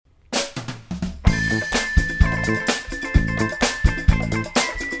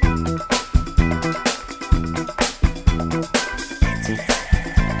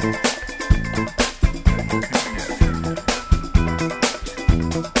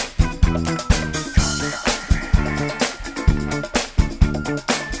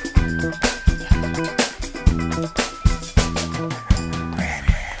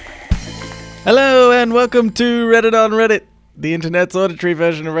Hello and welcome to Reddit on Reddit, the internet's auditory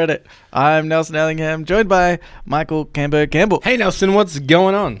version of Reddit. I'm Nelson Ellingham, joined by Michael Campbell. Hey Nelson, what's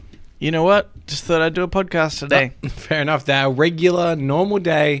going on? You know what? Just thought I'd do a podcast today. Fair enough. Our regular, normal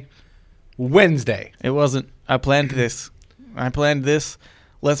day, Wednesday. It wasn't. I planned this.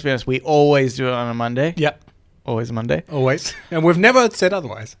 Let's be honest, we always do it on a Monday. Yep. Always a Monday. Always. And we've never said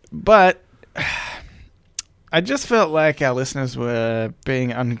otherwise. But I just felt like our listeners were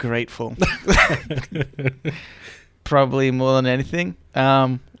being ungrateful. Probably more than anything.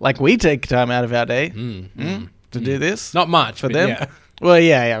 Like we take time out of our day to do this. Not much for them. Yeah. Well,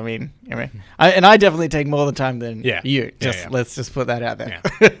 yeah. I mean, I definitely take more the time than you. Let's just put that out there.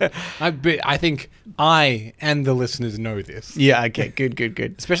 Yeah. I think I and the listeners know this. Yeah. Okay.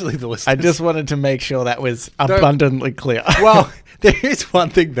 Good. Especially the listeners. I just wanted to make sure that was abundantly clear. Well, there is one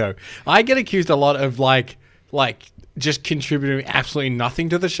thing though. I get accused a lot of like just contributing absolutely nothing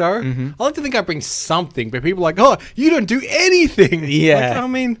to the show. Mm-hmm. I like to think I bring something, but people are like, oh, you don't do anything. Yeah. Like, I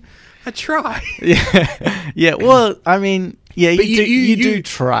mean, I try. Yeah. Well, I mean, yeah, you do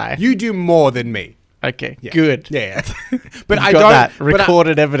try. You do more than me. Okay. Yeah. Good. Yeah. But You've I got don't. That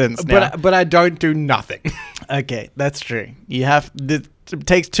recorded evidence now. But I don't do nothing. Okay, that's true. You have. It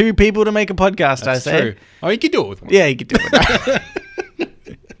takes two people to make a podcast. That's I say. True. Oh, you could do it with one. Yeah, you could do it.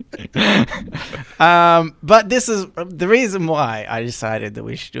 But this is the reason why I decided that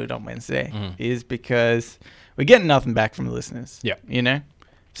we should do it on Wednesday is because we're getting nothing back from the listeners. Yeah. You know?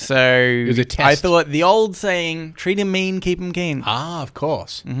 So it was a test. I thought the old saying, treat him mean, keep him keen. Ah, of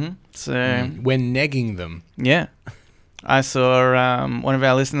course. Mm-hmm. So we're negging them. Yeah. I saw one of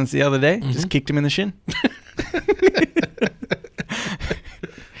our listeners the other day, just kicked him in the shin.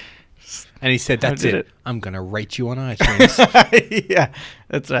 And he said, that's it. I'm going to rate you on iTunes. Yeah,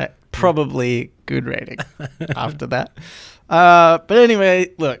 that's right. Probably good rating after that. But anyway,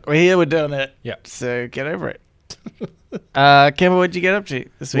 look, we're here, we're doing it. Yep. So get over it. Campbell, what'd you get up to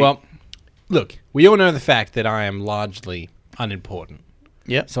this week? Well, look, we all know the fact that I am largely unimportant.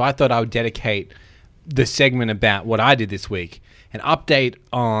 Yep. So I thought I would dedicate the segment about what I did this week, an update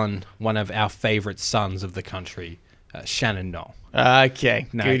on one of our favorite sons of the country, Shannon Knoll. Okay.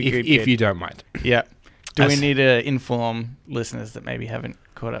 No, good, if you don't mind. Yeah. Do we need to inform listeners that maybe haven't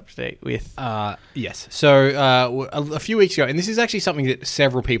caught up to date with? Yes. So a few weeks ago, and this is actually something that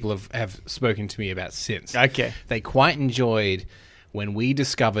several people have spoken to me about since. Okay. They quite enjoyed when we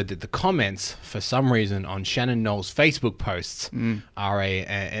discovered that the comments, for some reason, on Shannon Knoll's Facebook posts are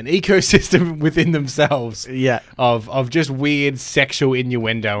an ecosystem within themselves. Yeah. Of just weird sexual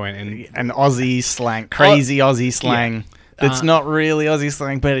innuendo and Aussie slang, crazy Aussie slang. Yeah. It's not really Aussie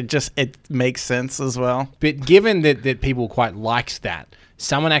slang, but it makes sense as well. But given that people quite liked that,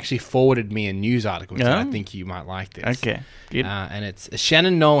 someone actually forwarded me a news article, so I think you might like this. Okay, good. And it's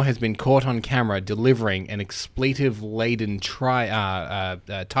Shannon Knoll has been caught on camera delivering an expletive-laden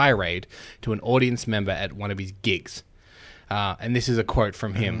tirade to an audience member at one of his gigs. And this is a quote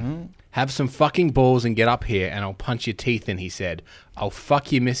from him. Mm-hmm. Have some fucking balls and get up here and I'll punch your teeth in, he said. I'll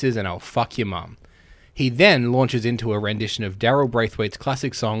fuck your missus and I'll fuck your mum. He then launches into a rendition of Daryl Braithwaite's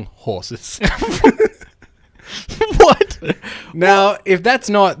classic song, Horses. What? Now, if that's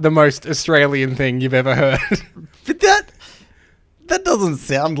not the most Australian thing you've ever heard. But that doesn't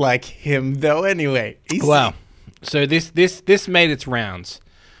sound like him, though, anyway. Wow. So this made its rounds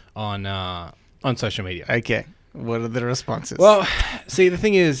on social media. Okay. What are the responses? Well, see, the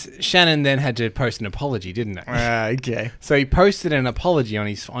thing is, Shannon then had to post an apology, didn't he? Okay. So he posted an apology on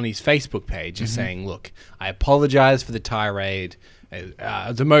his Facebook page, just saying, "Look, I apologize for the tirade. It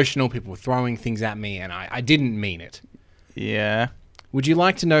was emotional. People were throwing things at me, and I didn't mean it." Yeah. Would you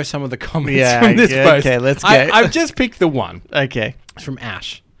like to know some of the comments from this post? Okay, let's go. I've just picked the one. Okay. It's from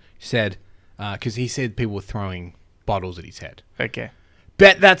Ash. He said, because he said people were throwing bottles at his head. Okay.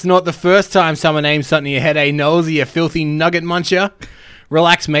 Bet that's not the first time someone aimed something at your head, Nosy, you filthy nugget muncher.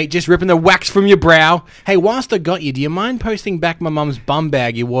 Relax, mate, just ripping the wax from your brow. Hey, whilst I got you, do you mind posting back my mum's bum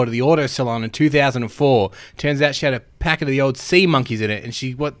bag you wore to the auto salon in 2004? Turns out she had a packet of the old sea monkeys in it, and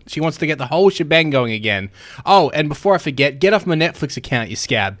she wants to get the whole shebang going again. Oh, and before I forget, get off my Netflix account, you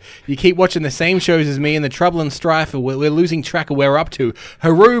scab. You keep watching the same shows as me, and the trouble and strife, we're losing track of where we're up to.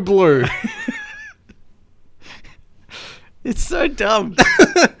 Haru Blue. It's so dumb.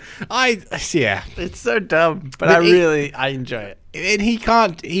 Yeah. It's so dumb, but I enjoy it. And he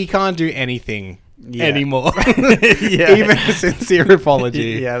can't do anything anymore. Yeah. Even a sincere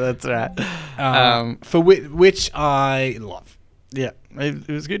apology. Yeah, that's right. For which I love. Yeah, it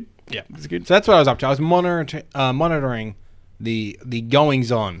was good. Yeah, it was good. So that's what I was up to. I was monitoring the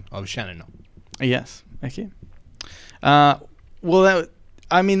goings on of Shannon. Yes. Okay. Well,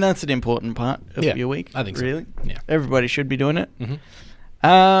 that's an important part of your week. I think so. Really. Yeah. Everybody should be doing it. Mm-hmm.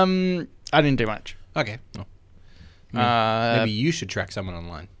 I didn't do much. Okay. Oh. Maybe you should track someone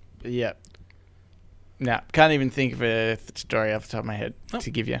online. Yeah. No, can't even think of a story off the top of my head to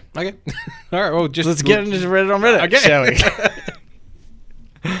give you. Okay. All right. Well, let's get into Reddit on Reddit, shall we?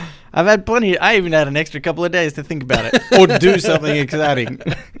 I've had plenty. I even had an extra couple of days to think about it or do something exciting.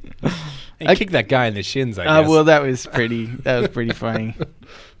 Hey, kick that guy in the shins, I guess. Well, that was pretty funny.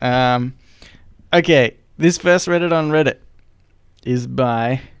 Okay, this first Reddit on Reddit is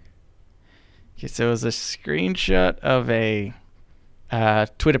by. Okay, so it was a screenshot of a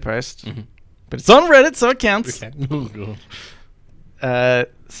Twitter post, but it's on Reddit, so it counts. Okay. So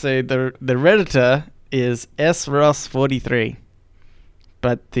the Redditor is sross43,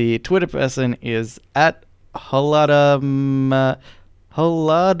 but the Twitter person is at Holada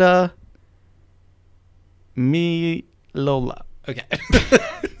Milola. Okay.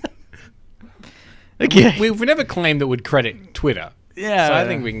 Okay. We've never claimed that we'd credit Twitter. Yeah. So I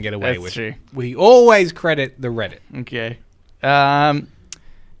think we can get away that's with true. it. We always credit the Reddit. Okay.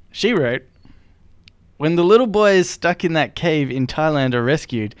 She wrote, when the little boys stuck in that cave in Thailand are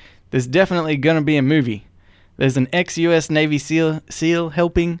rescued, there's definitely going to be a movie. There's an ex-US Navy SEAL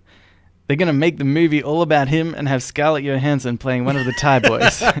helping. They're going to make the movie all about him and have Scarlett Johansson playing one of the Thai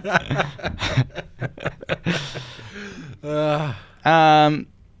boys.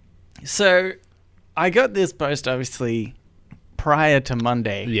 So I got this post obviously prior to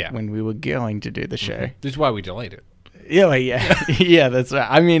Monday when we were going to do the show. This is why we delayed it. Yeah, yeah, that's right.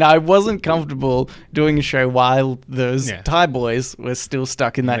 I mean, I wasn't comfortable doing a show while those Thai boys were still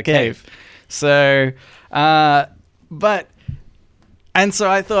stuck in that cave. So, and so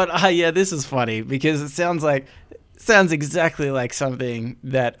I thought, this is funny because it sounds exactly like something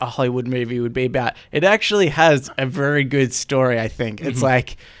that a Hollywood movie would be about. It actually has a very good story, I think. It's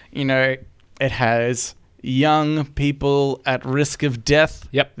like, it has young people at risk of death.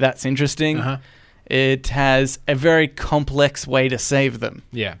 Yep. That's interesting. It has a very complex way to save them.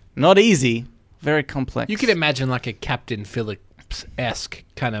 Yeah. Not easy, very complex. You could imagine like a Captain Phillips-esque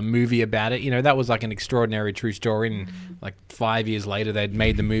kind of movie about it. That was like an extraordinary true story, and like 5 years later they'd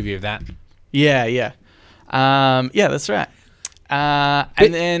made the movie of that. Yeah. That's right.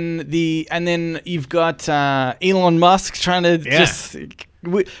 And then you've got Elon Musk trying to just.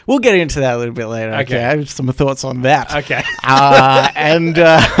 We'll get into that a little bit later. Okay, I have some thoughts on that. Okay. But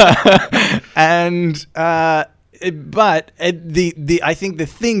I think the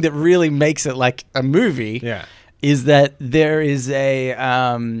thing that really makes it like a movie is that there was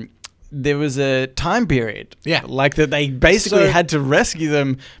a time period. Yeah. Like that they basically had to rescue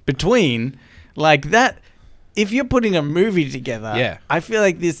them between like that. If you're putting a movie together, I feel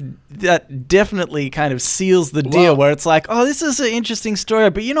like that definitely kind of seals the deal where it's like, oh, this is an interesting story,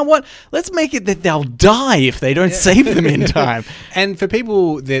 but you know what? Let's make it that they'll die if they don't save them in time. And for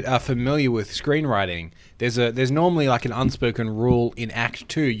people that are familiar with screenwriting, there's normally like an unspoken rule in Act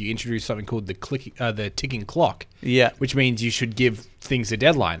 2. You introduce something called the ticking clock. Yeah. Which means you should give things a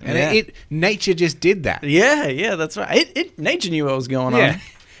deadline. And nature just did that. Yeah, that's right. Nature knew what was going on.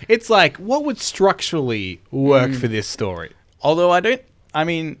 It's like, what would structurally work for this story? Although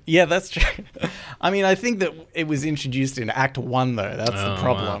that's true. I think that it was introduced in Act 1, though. That's the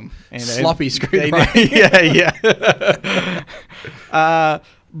problem. Wow. Sloppy screenwriting. Yeah.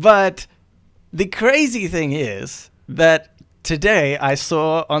 But the crazy thing is that today I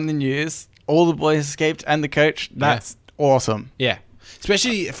saw on the news all the boys escaped and the coach. That's awesome. Yeah.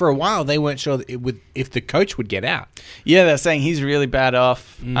 Especially for a while, they weren't sure that if the coach would get out. Yeah, they're saying he's really bad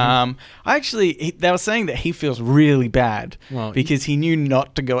off. They were saying that he feels really bad because he knew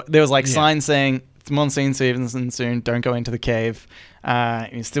not to go. There was signs saying it's monsoon season soon. Don't go into the cave.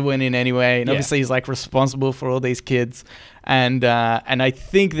 He still went in anyway, and obviously he's responsible for all these kids. And I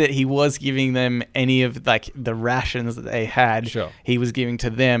think that he was giving them any of the rations that they had. Sure. He was giving to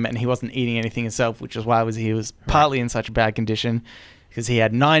them, and he wasn't eating anything himself, which is why he was partly in such a bad condition. Because he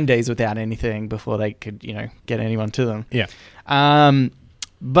had 9 days without anything before they could, get anyone to them. Yeah. I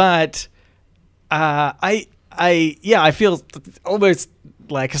feel almost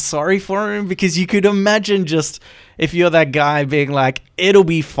like sorry for him, because you could imagine just if you're that guy being like, it'll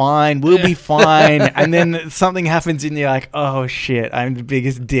be fine, we'll be fine, and then something happens and you're like, oh shit, I'm the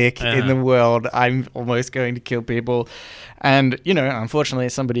biggest dick in the world, I'm almost going to kill people. And, you know, unfortunately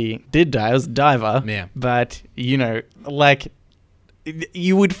somebody did die. It was a diver. Yeah. But, you know, like,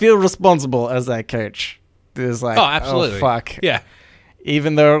 you would feel responsible as that coach. There's like, oh, absolutely. Oh, fuck. Yeah.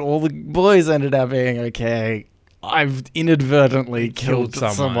 Even though all the boys ended up being okay, I've inadvertently killed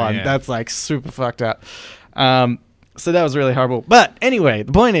someone. Yeah. That's like super fucked up. So that was really horrible. But anyway,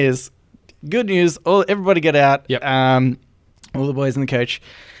 the point is, good news. Everybody get out. Yep. All the boys and the coach.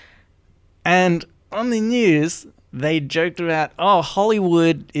 And on the news, they joked about,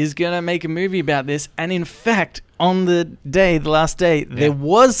 Hollywood is going to make a movie about this. And in fact, on the last day, there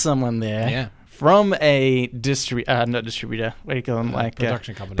was someone there. Yeah. From a not distributor, what do you call them? Like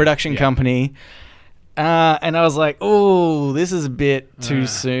production company. Production company. And I was like, oh, this is a bit too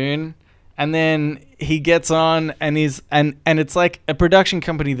soon. And then he gets on and and it's like a production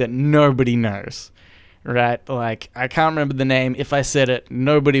company that nobody knows, right? Like, I can't remember the name. If I said it,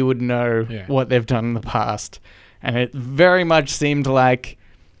 nobody would know what they've done in the past. And it very much seemed like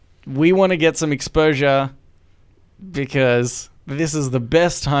we want to get some exposure because this is the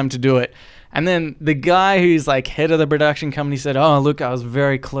best time to do it. And then the guy who's like head of the production company said, oh, look, I was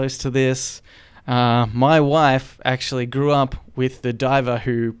very close to this. My wife actually grew up with the diver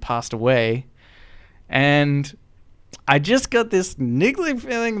who passed away. And I just got this niggling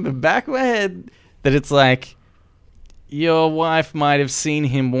feeling in the back of my head that it's like, your wife might have seen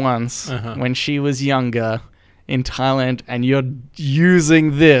him once when she was younger in Thailand, and you're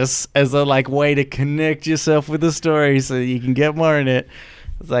using this as a like way to connect yourself with the story so that you can get more in it.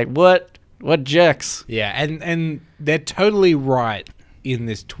 It's like, what jerks? Yeah, and they're totally right in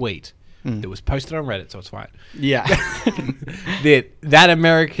this tweet that was posted on Reddit, so it's fine. Yeah. that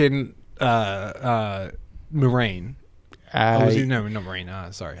American Marine. Was he, no, not Marine.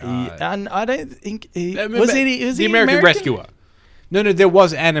 Sorry. And I don't think was he the American rescuer? No, there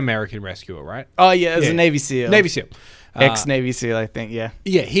was an American rescuer, right? Oh yeah, it was a Navy SEAL. Navy SEAL. Ex-Navy SEAL, I think, yeah.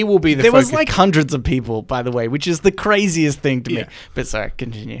 Yeah, he will be the There focus. was like hundreds of people, by the way, which is the craziest thing to me. But sorry,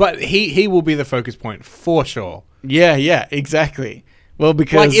 continue. But he will be the focus point for sure. Yeah, exactly. Well,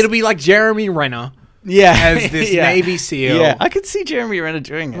 because... like, it'll be like Jeremy Renner as this Navy SEAL. Yeah, I could see Jeremy Renner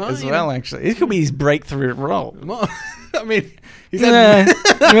doing it as well, actually. It could be his breakthrough role. Well, I mean... don't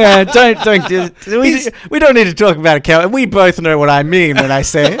do it. We don't need to talk about it, Cal. We both know what I mean when I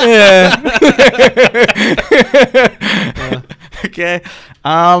say okay.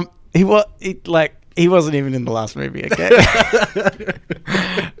 He wasn't even in the last movie, okay?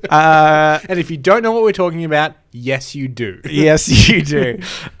 And if you don't know what we're talking about, yes you do. Yes you do.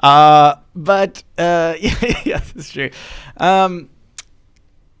 But yeah, that's true. But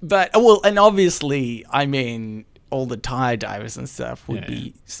and obviously, I mean, all the Thai divers and stuff would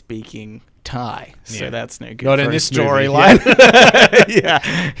be speaking Thai, so that's no good. Not for in this storyline.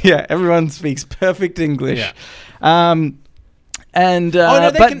 Yeah, everyone speaks perfect English. Yeah. And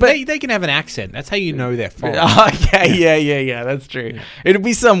they can have an accent. That's how you know they're foreign. Oh yeah. That's true. Yeah. It'd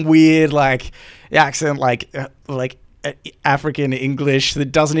be some weird like accent, like African English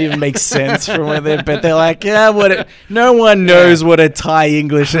that doesn't even make sense from where they're. But they're like, no one knows what a Thai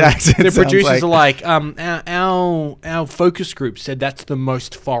English accent. The producers like. are like, our focus group said that's the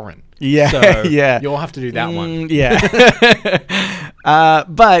most foreign. Yeah, so you'll have to do that one. Yeah.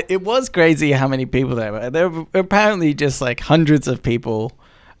 But it was crazy how many people there were. There were apparently just like hundreds of people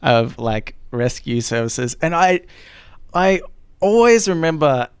of like rescue services. And I always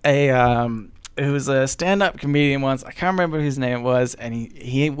remember it was a stand-up comedian once. I can't remember whose name it was. And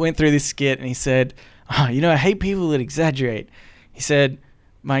he went through this skit and he said, I hate people that exaggerate. He said,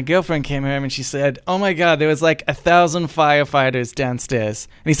 my girlfriend came home and she said, oh my God, there was like 1,000 firefighters downstairs.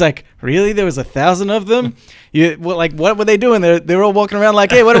 And he's like, really? There was 1,000 of them? What were they doing? They're all walking around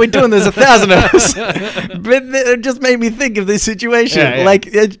like, hey, what are we doing? There's 1,000 of us. But it just made me think of this situation. Yeah.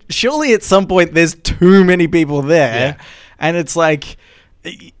 Like, surely at some point there's too many people there. Yeah. And it's like,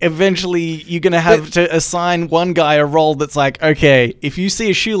 eventually you're going to have to assign one guy a role that's like, okay, if you see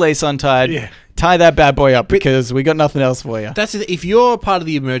a shoelace untied, tie that bad boy up because we got nothing else for you. That's if you're part of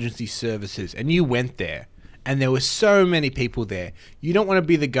the emergency services and you went there and there were so many people there, you don't want to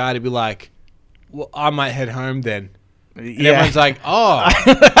be the guy to be like, well, I might head home then. And everyone's like, oh,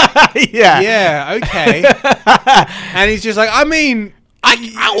 yeah, okay. And he's just like, I mean,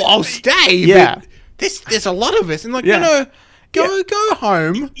 I'll stay. Yeah. But there's a lot of us. And like, Go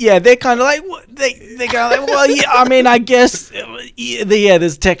home. Yeah, they're kind of like they go like, well, yeah. I mean, I guess,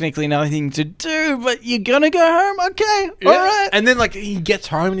 there's technically nothing to do you, but you're gonna go home? Okay, all right. And then, like, he gets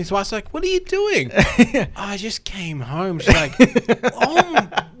home and his wife's like, what are you doing? I just came home. She's like, oh,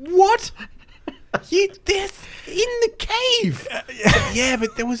 what? There's in the cave. Yeah,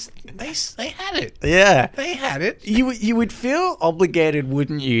 but there was, they had it. Yeah. They had it. You would feel obligated,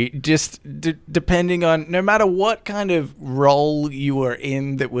 wouldn't you? Just depending on, no matter what kind of role you were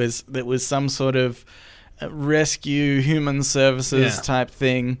in, that was some sort of rescue, human services type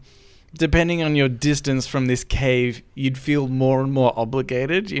thing. Depending on your distance from this cave, you'd feel more and more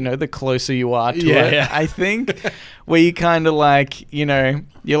obligated, you know, the closer you are to it, I think. Where you kind of like, you know,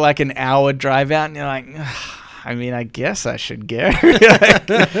 you're like an hour drive out and you're like, I mean, I guess I should go.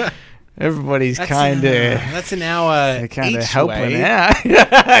 Everybody's kind of... That's an hour kind of each helping way. out.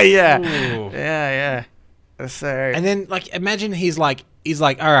 Yeah. So... And then, like, imagine he's like,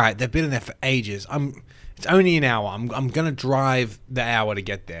 all right, they've been in there for ages. It's only an hour. I'm going to drive the hour to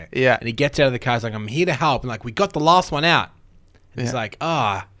get there. Yeah. And he gets out of the car. He's like, I'm here to help. And like, we got the last one out. And he's like,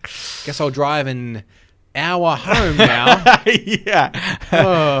 guess I'll drive an hour home now.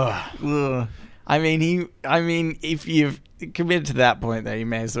 I mean, if you've committed to that point, though, you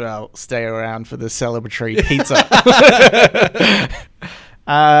may as well stay around for the celebratory pizza.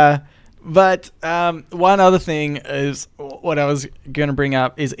 But one other thing is what I was going to bring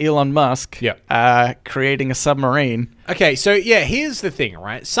up is Elon Musk creating a submarine. Okay, so yeah, here's the thing,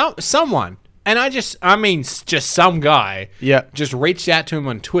 right? Someone, and I mean just some guy, just reached out to him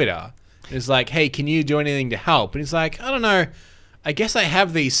on Twitter. It's like, hey, can you do anything to help? And he's like, I don't know. I guess I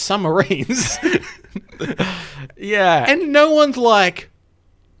have these submarines. And no one's like,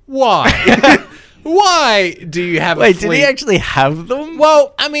 why? Why do you have a fleet? Did he actually have them?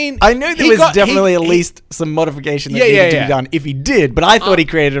 Well, I mean... I know there was definitely at least some modification that needed to be done if he did, but I thought he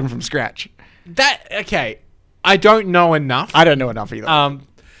created them from scratch. Okay. I don't know enough. I don't know enough either.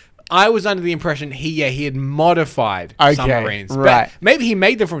 I was under the impression he had modified submarines. Right. But maybe he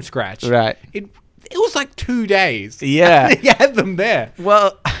made them from scratch. Right. It was like 2 days. Yeah. He had them there.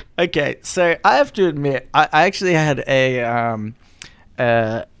 Well, okay. So I have to admit, I actually had an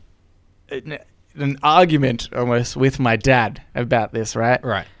argument almost with my dad about this, right?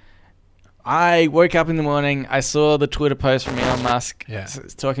 Right. I woke up in the morning, I saw the Twitter post from Elon Musk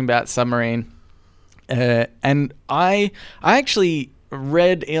talking about submarine, and I actually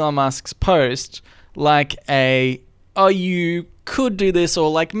read Elon Musk's post like you could do this, or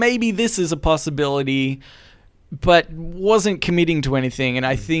like maybe this is a possibility, but wasn't committing to anything. And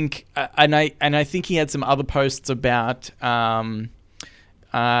I think I think he had some other posts about some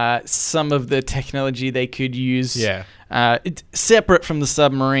of the technology they could use separate from the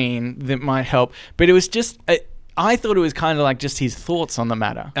submarine that might help. But it was just, I thought it was kind of like just his thoughts on the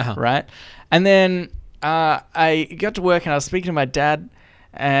matter, right? And then I got to work and I was speaking to my dad,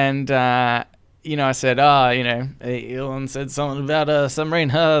 and I said, Elon said something about a submarine.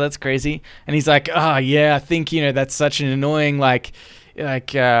 That's crazy. And he's like, I think, that's such an annoying, what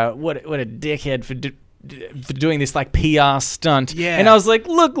a dickhead for doing this like PR stunt. Yeah. And I was like,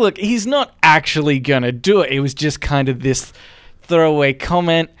 look, he's not actually gonna do it. It was just kind of this throwaway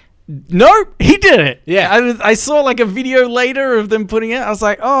comment. Nope, he did it. Yeah. I saw like a video later of them putting it. I was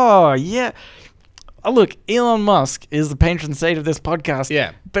like, oh yeah. Look, Elon Musk is the patron saint of this podcast.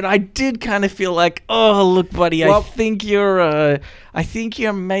 Yeah. But I did kind of feel like, oh, look, buddy, I think you're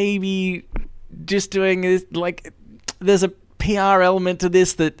maybe just doing this, like, there's a PR element to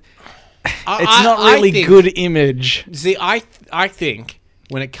this that it's not really good image. See, I think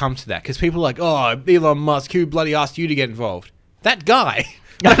when it comes to that, because people are like, oh, Elon Musk, who bloody asked you to get involved? That guy.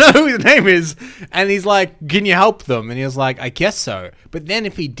 I don't know who his name is. And he's like, can you help them? And he was like, I guess so. But then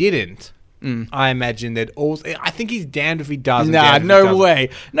if he didn't, I imagine that also... I think he's damned if he doesn't. Nah, no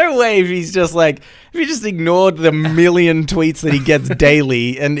way. No way if he's just like... If he just ignored the million tweets that he gets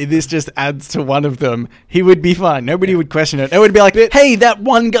daily and this just adds to one of them, he would be fine. Nobody would question it. It would be like, hey, that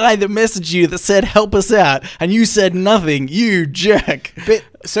one guy that messaged you that said, help us out, and you said nothing, you jerk. But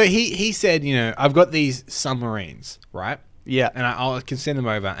so he said, I've got these submarines, right? Yeah. And I can send them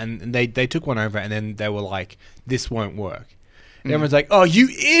over. And they took one over and then they were like, this won't work. And everyone's like, oh, you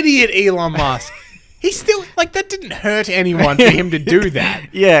idiot, Elon Musk. He's still, like, that didn't hurt anyone for him to do that.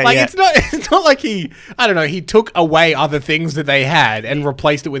 It's not like he took away other things that they had and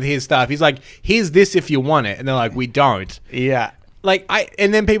replaced it with his stuff. He's like, here's this if you want it. And they're like, we don't. Yeah.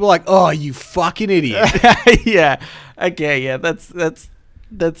 And then people are like, oh, you fucking idiot. Yeah. Okay, yeah, that's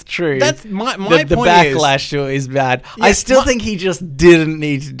true. That's my the point. The backlash to it is bad. Yeah, I still think he just didn't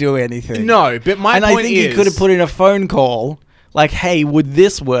need to do anything. No, but my point is... And I think he could have put in a phone call. like, hey, would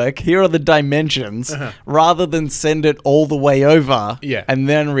this work? Here are the dimensions, rather than send it all the way over and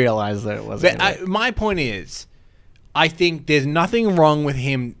then realize that it wasn't. But my point is, I think there's nothing wrong with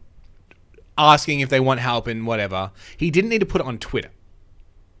him asking if they want help and whatever. He didn't need to put it on Twitter.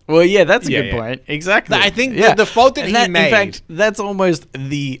 Well, yeah, that's a good point. Exactly. I think the fault that he made... In fact, that's almost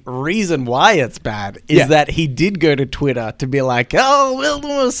the reason why it's bad, is that he did go to Twitter to be like, oh, we'll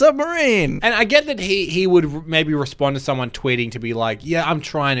do a submarine. And I get that he would maybe respond to someone tweeting to be like, yeah, I'm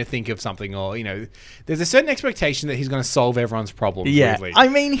trying to think of something, or, there's a certain expectation that he's going to solve everyone's problems. Yeah, really. I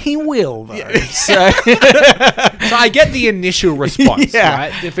mean, he will, though. Yeah. So I get the initial response,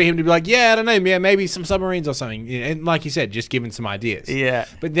 right? For him to be like, yeah, I don't know, maybe some submarines or something. And like you said, just giving some ideas. Yeah.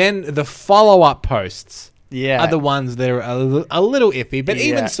 But then the follow-up posts are the ones that are a little iffy. But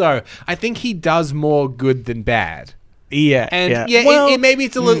even so, I think he does more good than bad. Yeah. And well, maybe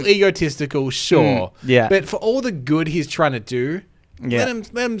it's a little egotistical, sure. Yeah. But for all the good he's trying to do, let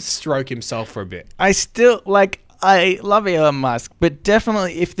him stroke himself for a bit. I still, I love Elon Musk, but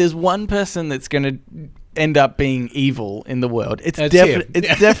definitely if there's one person that's going to end up being evil in the world, it's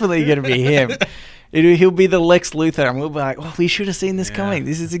definitely going to be him. He'll be the Lex Luthor, and we'll be like, oh, we should have seen this coming.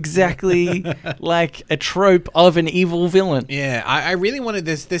 This is exactly like a trope of an evil villain. Yeah, I really wanted...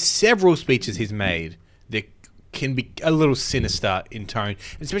 There's several speeches he's made that can be a little sinister in tone.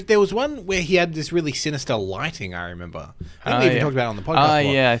 Especially, there was one where he had this really sinister lighting, I remember. I think we even talked about it on the podcast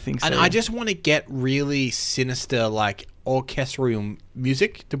before. Yeah, I think so. And I just want to get really sinister, orchestral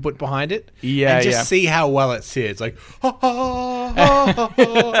music to put behind it. Yeah, and just see how well it sits. Like, ha, ha, ha,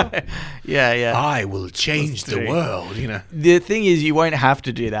 ha. Yeah. I will change the world, The thing is, you won't have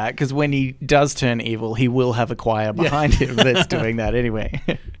to do that, because when he does turn evil, he will have a choir behind him that's doing that anyway.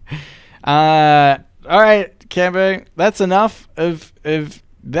 All right, Cambo, that's enough of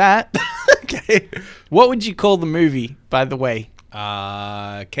that. Okay. What would you call the movie, by the way?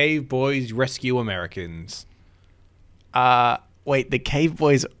 Cave Boys Rescue Americans. Wait, the Cave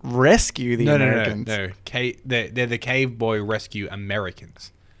Boys rescue the Americans? No. They're the Cave Boy Rescue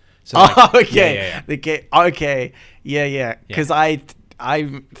Americans. So okay. Okay. Yeah. Because I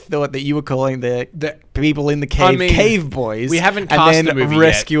thought that you were calling the people in the cave Cave Boys. We haven't cast the movie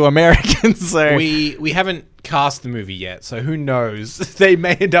rescue yet. Americans. So we haven't cast the movie yet, so who knows? They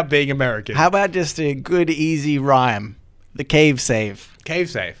may end up being American. How about just a good, easy rhyme? The Cave Save. Cave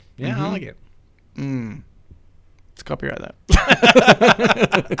Save. Yeah, I like it. Let's copyright that.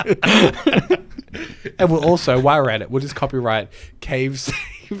 And we'll also, while we're at it, we'll just copyright Cave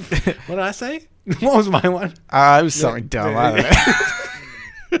Save. What did I say? What was my one? It was something dumb. I don't know.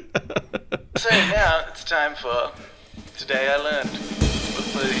 So now it's time for Today I Learned.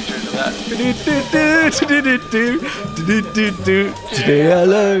 Let's play the intro to that. Today I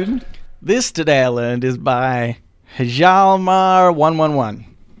Learned. This Today I Learned is by Hajalmar111.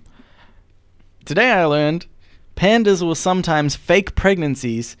 Today I learned pandas will sometimes fake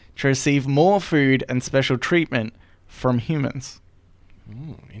pregnancies to receive more food and special treatment from humans.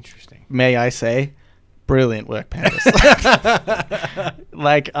 Interesting. May I say, brilliant work, pandas.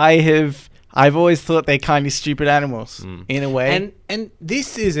 I've always thought they're kind of stupid animals in a way. And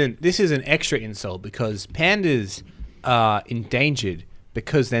this is an extra insult, because pandas are endangered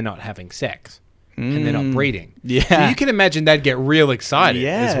because they're not having sex and they're not breeding. Yeah. So you can imagine they'd get real excited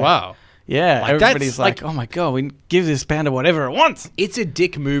as well. Yeah, everybody's like, oh my God, we can give this panda whatever it wants. It's a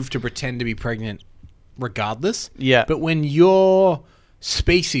dick move to pretend to be pregnant regardless. Yeah. But when your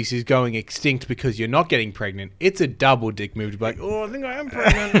species is going extinct because you're not getting pregnant, it's a double dick move to be like, oh, I think I am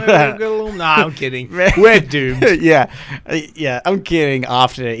pregnant. Maybe I'll get a little... Nah, I'm kidding. We're doomed. Yeah, I'm kidding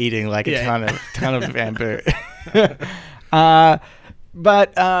after eating a ton of bamboo.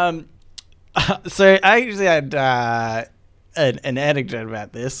 So I actually had an anecdote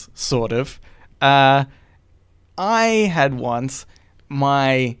about this, sort of. I had once,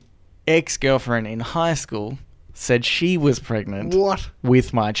 my ex-girlfriend in high school said she was pregnant. What?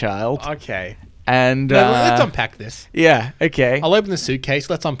 With my child. Okay. And let's unpack this. Yeah, okay. I'll open the suitcase.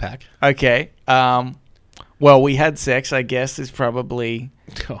 Let's unpack. Okay. Well, we had sex, I guess, is probably,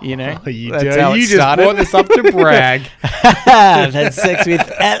 you that's how you it started. just brought this up to brag. I've had sex with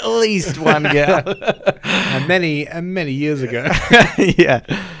at least one girl. many years ago. Yeah.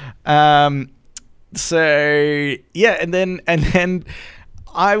 So yeah, and then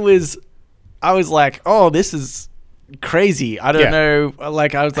I was like, oh, this is crazy. I don't know.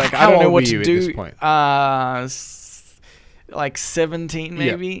 Like, I was like, I don't know what to do. At this point? Like 17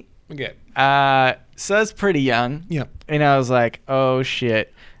 maybe. Okay. So that's pretty young. Yeah. And I was like, oh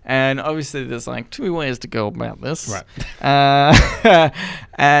shit. And obviously there's like 2 ways to go about this. Right.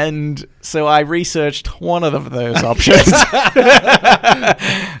 And so I researched one of those options. I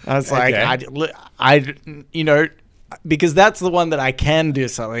was like, because that's the one that I can do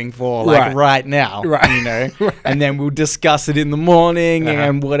something for, like right now, Right. and then we'll discuss it in the morning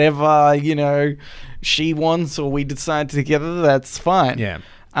and whatever, she wants or we decide together, that's fine. Yeah.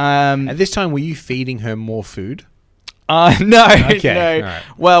 At this time, were you feeding her more food? No. Okay. No. Right.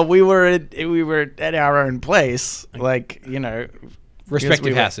 Well, we were at our own place, like,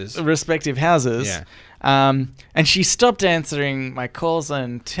 Respective houses. Respective houses. Yeah. And she stopped answering my calls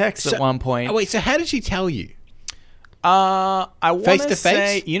and texts at one point. Oh, wait, so how did she tell you? I want Face to to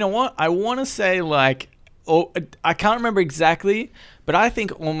say, face? you know what? I want to say I can't remember exactly, but I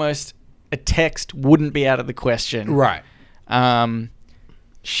think almost a text wouldn't be out of the question. Right.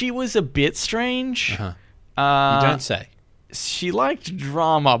 She was a bit strange. You don't say. She liked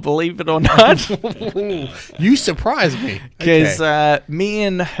drama, believe it or not. You surprised me. Because me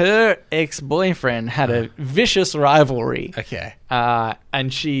and her ex-boyfriend had a vicious rivalry. Okay.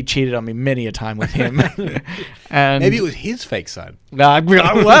 And she cheated on me many a time with him. And Maybe it was his fake side.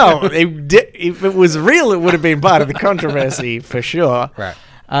 well, if it was real, it would have been part of the controversy for sure. Right.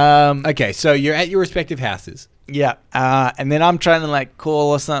 Um, Okay, so you're at your respective houses. Yeah, and then I'm trying to like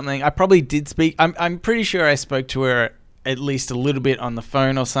call or something. I probably did speak. I'm pretty sure I spoke to her at least a little bit on the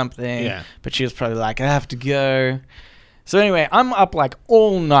phone or something. Yeah. But she was probably like, I have to go. So anyway, I'm up like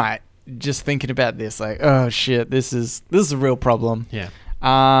all night just thinking about this. Like, oh shit, this is a real problem. Yeah.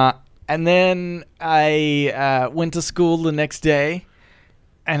 And then I went to school the next day.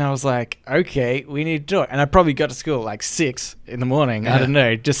 And I was like, okay, we need to do it. And I probably got to school at like 6 in the morning. I don't know.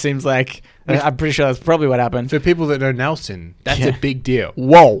 It just seems like, I'm pretty sure that's probably what happened. For people that know Nelson, that's a big deal.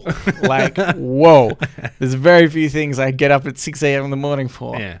 Whoa. Like, whoa. There's very few things I get up at 6 a.m. in the morning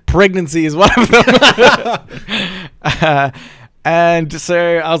for. Yeah. Pregnancy is one of them. And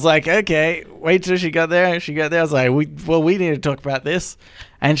so I was like, okay, wait till she got there. She got there. I was like, we need to talk about this.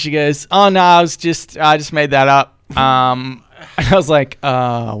 And she goes, oh, no, I just made that up. I was like,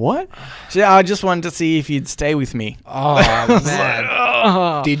 what? She said, I just wanted to see if you'd stay with me. Oh,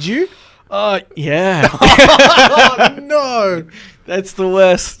 man. Did you? Yeah. Oh, no. That's the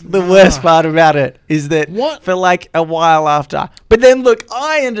worst part about it is that for like a while after. But then look,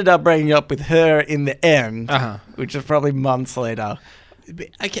 I ended up breaking up with her in the end, which is probably months later.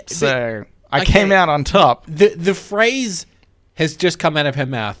 So I came out on top. The phrase has just come out of her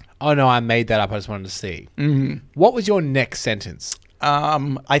mouth. Oh, no, I made that up. I just wanted to see. Mm-hmm. What was your next sentence?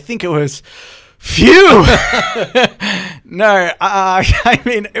 I think it was, phew. No, I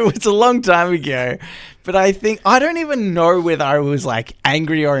mean, it was a long time ago. But I don't even know whether I was like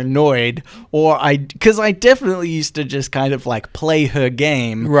angry or annoyed because I definitely used to just kind of like play her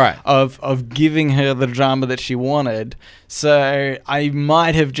game of giving her the drama that she wanted. So I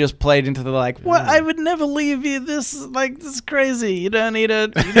might have just played into the like, what? I would never leave you. This is crazy. You don't need to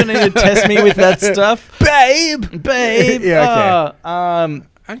test me with that stuff, babe. Yeah, okay.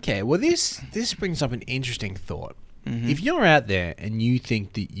 Okay. Well, this brings up an interesting thought. Mm-hmm. If you're out there and you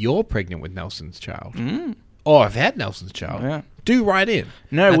think that you're pregnant with Nelson's child, or have had Nelson's child, do write in.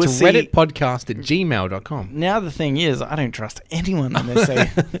 No, that's redditpodcast@gmail.com. Now the thing is, I don't trust anyone when they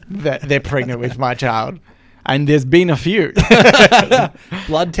say that they're pregnant with my child. And there's been a few.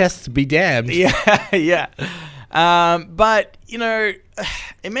 Blood tests be damned. Yeah. But,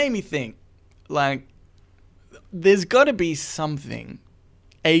 it made me think, like, there's got to be something,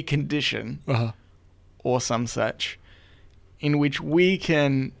 a condition, or some such, in which we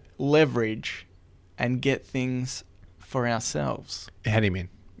can leverage and get things for ourselves. How do you mean?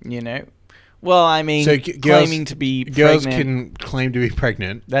 Well, I mean, so claiming to be girls pregnant. Can claim to be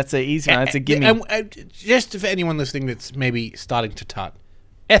pregnant. That's a easy one. That's a gimme. Just for anyone listening that's maybe starting to tut,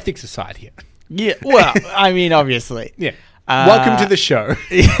 ethics aside here. Yeah, well, I mean, obviously. Yeah. Welcome to the show.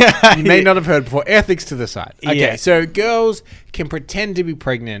 Yeah, you may not have heard before. Ethics to the side. Okay, so girls can pretend to be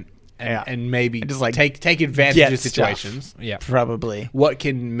pregnant and maybe just like take advantage of situations. Stuff. Yeah, probably. What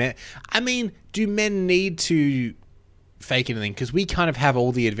can men? I mean, do men need to fake anything? Because we kind of have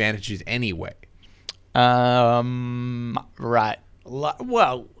all the advantages anyway. Right.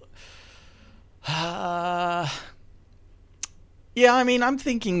 Well. Yeah, I mean, I'm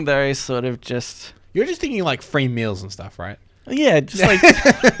thinking though, sort of just. You're just thinking like free meals and stuff, right? Yeah, just like.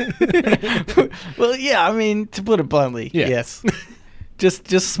 Well, yeah, I mean, to put it bluntly, yes. Just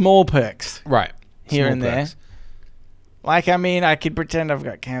small perks. Right. Here and there. Like, I mean, I could pretend I've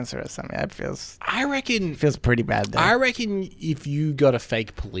got cancer or something. That feels pretty bad though. I reckon if you got a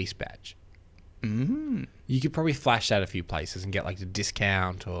fake police badge, you You could probably flash that a few places and get like a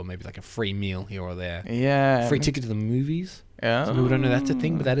discount or maybe like a free meal here or there. Yeah. Free ticket to the movies. Yeah. Some people don't know that's a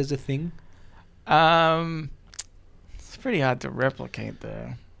thing, but that is a thing. It's pretty hard to replicate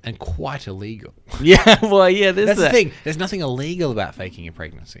though. And quite illegal. Yeah, well, yeah, That's the thing. There's nothing illegal about faking a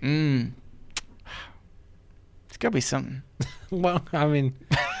pregnancy. It's got to be something. Well, I mean,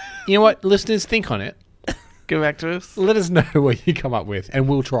 you know what? Listeners, think on it. Go back to us. Let us know what you come up with, and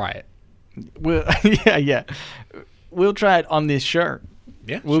we'll try it. We'll, yeah. We'll try it on this show.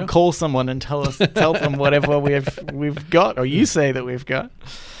 Yeah, we'll call someone and tell them whatever we've got, or you say that we've got.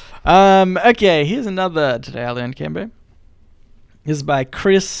 Okay, here's another Today I Learned, Cambo. This is by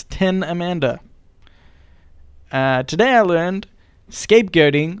Chris 10 Amanda. Today I learned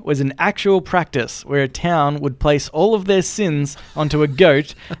scapegoating was an actual practice where a town would place all of their sins onto a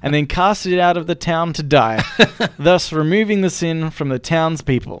goat and then cast it out of the town to die, thus removing the sin from the town's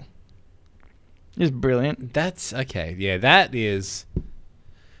people. It's brilliant. That's okay. Yeah, that's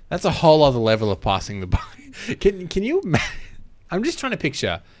a whole other level of passing the buck. Can you imagine? I'm just trying to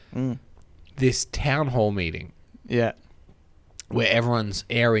picture this town hall meeting. Yeah. Where everyone's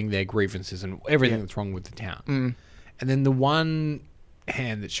airing their grievances and everything that's wrong with the town. And then the one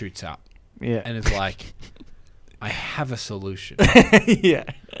hand that shoots up. Yeah. And it's like, I have a solution. Yeah.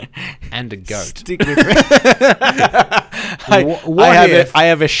 And a goat. Stick with me. I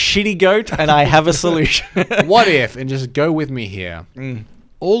have a shitty goat and I have a solution. What if, and just go with me here,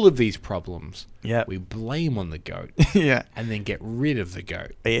 all of these problems we blame on the goat. Yeah. And then get rid of the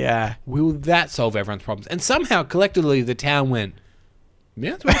goat. Yeah. Will that solve everyone's problems? And somehow, collectively, the town went,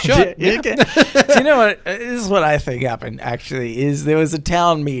 yeah, that's what I shot. Yeah. Okay. Do you know what? This is what I think happened, actually, is there was a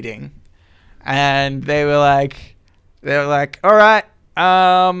town meeting and they were like, all right,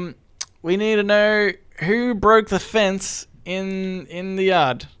 we need to know who broke the fence in the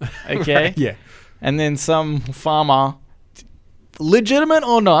yard. Okay. Right, yeah. And then some farmer, legitimate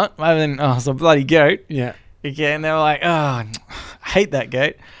or not, I mean, it's a bloody goat. Yeah. Okay. And they were like, I hate that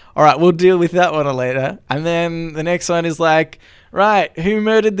goat. All right, we'll deal with that one later. And then the next one is like, right, who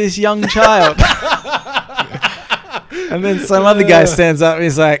murdered this young child? And then some other guy stands up and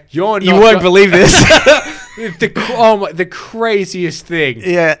he's like, you won't believe this. The craziest thing.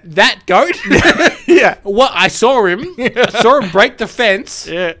 Yeah. That goat? Yeah. What? I saw him. I saw him break the fence.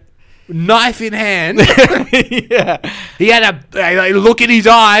 Yeah. Knife in hand. Yeah. He had a look in his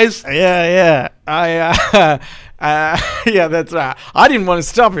eyes. Yeah. Yeah, that's right. I didn't want to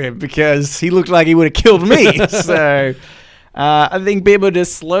stop him because he looked like he would have killed me. So I think people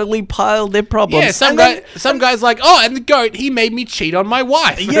just slowly piled their problems. Yeah, some guy's like, and the goat, he made me cheat on my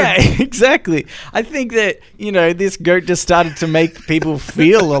wife. Yeah, exactly. I think that, this goat just started to make people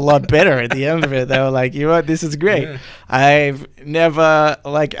feel a lot better at the end of it. They were like, you know what, this is great. Yeah. I've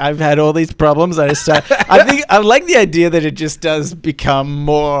had all these problems. I think I like the idea that it just does become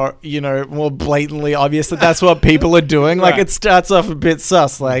more, more blatantly obvious that that's what people are doing. Right. Like it starts off a bit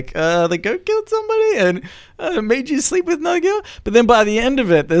sus, like, the goat killed somebody and made you sleep with no girl. But then by the end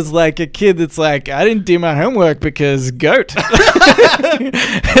of it, there's like a kid that's like, I didn't do my homework because goat.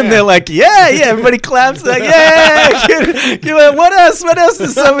 And they're like, yeah, everybody claps. Like, yeah, what else? What else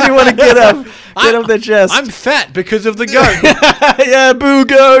does somebody want to get off their chest? I'm fat because of the goat. Yeah, boo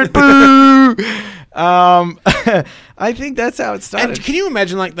goat, boo. I think that's how it started. And can you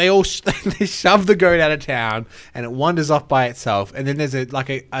imagine, like, they shove the goat out of town and it wanders off by itself, and then there's a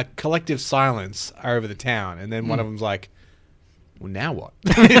collective silence over the town, and then one of them's like, well, now what?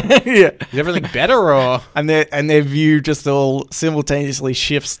 Yeah. Is everything better, or? And their view just all simultaneously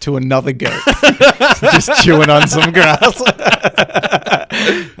shifts to another goat. Just chewing on some grass.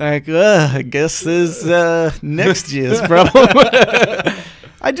 Like, I guess there's next year's problem.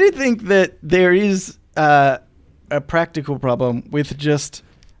 I do think that there is a practical problem with just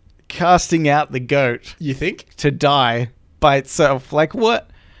casting out the goat. You think? To die by itself. Like, what?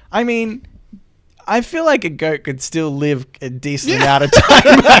 I mean, I feel like a goat could still live a decent amount of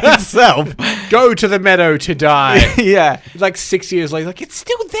time by itself. Go to the meadow to die. Yeah. Like 6 years later, like, it's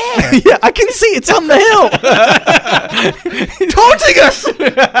still there. Yeah, I can see it's on the hill. Taunting us.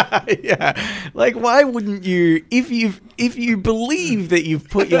 Yeah. Like, why wouldn't you, if you believe that you've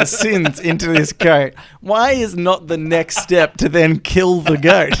put your sins into this goat, why is not the next step to then kill the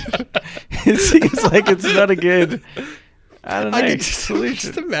goat? It seems like it's not a good... I don't know. I can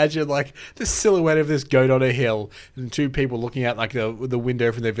just imagine like the silhouette of this goat on a hill and two people looking out like the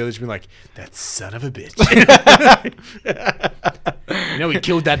window from their village being like, that son of a bitch. He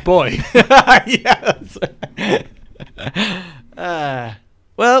killed that boy. Yeah.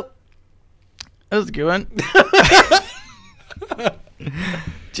 Well, that was a good one.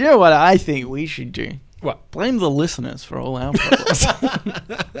 Do you know what I think we should do? What? Blame the listeners for all our problems.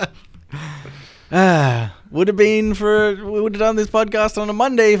 Would have been we would have done this podcast on a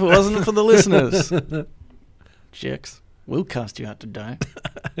Monday if it wasn't for the listeners. Jerks. We'll cast you out to die.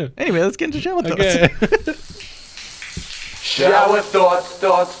 Anyway, let's get into shower thoughts. Okay. Shower thoughts,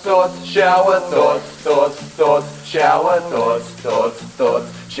 thoughts, thoughts, shower thoughts, thoughts, thoughts, shower thoughts, thoughts,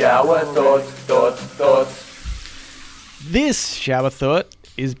 thoughts, shower thoughts, thoughts, thoughts. This shower thought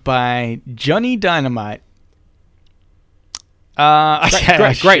is by Johnny Dynamite.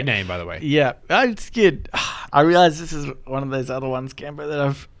 Great name, by the way. Yeah, it's good. I realize this is one of those other ones, Camber,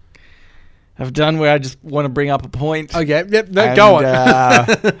 that I've done where I just want to bring up a point. Okay, yep, no, go on.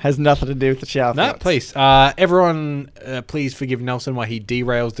 Has nothing to do with the shower No, thoughts. please. Everyone, please forgive Nelson while he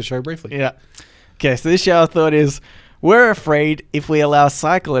derails the show briefly. Yeah. Okay, so this shower thought is, we're afraid if we allow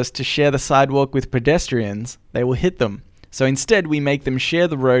cyclists to share the sidewalk with pedestrians, they will hit them. So instead, we make them share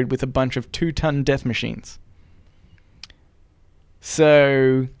the road with a bunch of 2-ton death machines.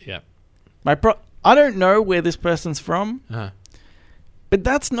 So, Yeah. I don't know where this person's from, Uh-huh. but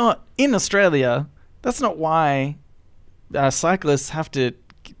that's not, in Australia, that's not why cyclists have to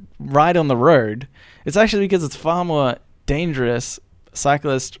ride on the road. It's actually because it's far more dangerous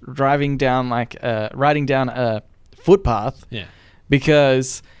cyclists riding down a footpath. Yeah.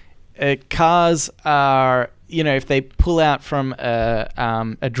 Because cars are, if they pull out from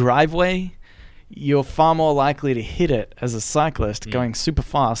a driveway, you're far more likely to hit it as a cyclist going super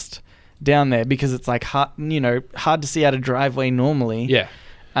fast down there because it's like hard to see out a driveway normally. Yeah.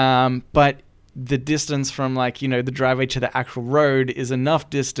 But the distance from the driveway to the actual road is enough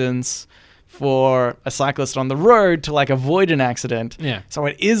distance for a cyclist on the road to avoid an accident. Yeah. So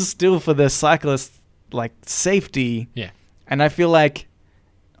it is still for the cyclist safety. Yeah. And I feel like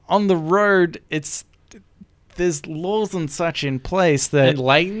on the road there's laws and such in place that And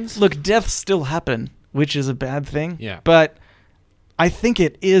lanes? look, deaths still happen, which is a bad thing. Yeah. But I think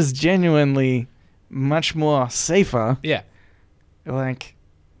it is genuinely much more safer. Yeah.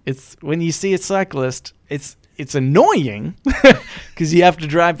 It's when you see a cyclist, it's annoying because you have to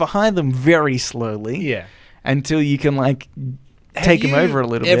drive behind them very slowly. Yeah. Until you can take them over a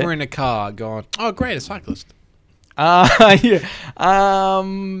little bit. Ever in a car gone, oh great, a cyclist? Yeah.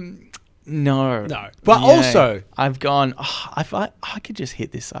 No. No. But also I've gone, I could just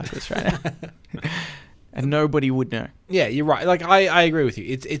hit this cyclist right now. And nobody would know. Yeah, you're right. I agree with you.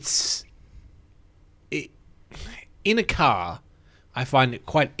 It's in a car, I find it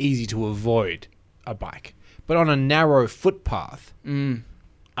quite easy to avoid a bike. But on a narrow footpath, I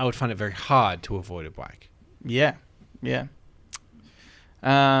would find it very hard to avoid a bike. Yeah. Yeah.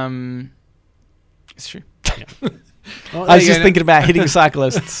 It's true. Yeah. Well, I was just thinking about hitting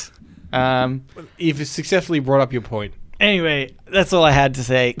cyclists. You've successfully brought up your point. Anyway, that's all I had to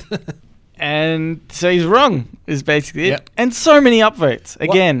say. And so he's wrong, is basically Yep. it. And so many upvotes.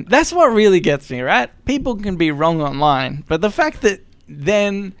 Again, that's what really gets me, right? People can be wrong online, but the fact that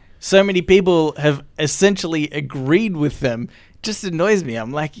then so many people have essentially agreed with them just annoys me.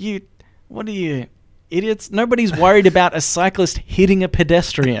 I'm like, what are you, idiots? Nobody's worried about a cyclist hitting a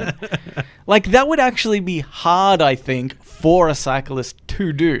pedestrian. That would actually be hard, I think, for a cyclist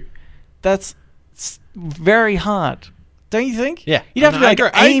to do. That's very hard. Don't you think? Yeah. You'd have to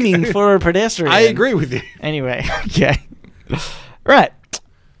be aiming for a pedestrian. I agree with you. Anyway, okay. Right.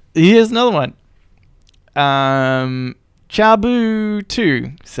 Here's another one.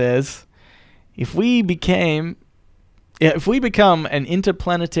 Chabu2 says, if we become an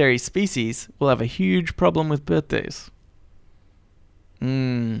interplanetary species, we'll have a huge problem with birthdays.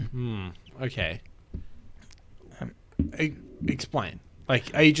 Okay. Explain.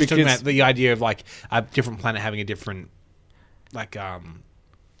 Are you just talking about the idea of a different planet having a different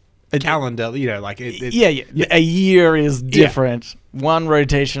calendar? Yeah. A year is different. Yeah. One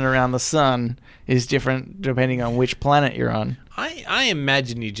rotation around the sun is different depending on which planet you're on. I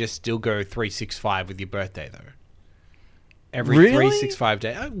imagine you just still go 365 with your birthday though. Every really? 365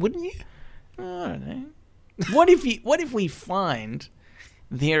 days, wouldn't you? I don't know. What if we find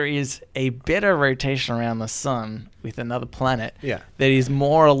there is a better rotation around the sun with another planet that is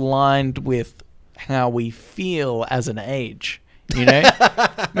more aligned with how we feel as an age?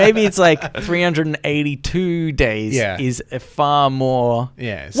 Maybe it's 382 days is a far more...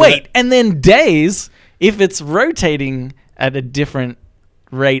 Yeah. So and then days, if it's rotating at a different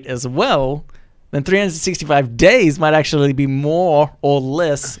rate as well, then 365 days might actually be more or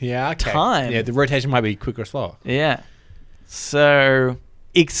less time. Yeah, the rotation might be quicker or slower. Yeah. So,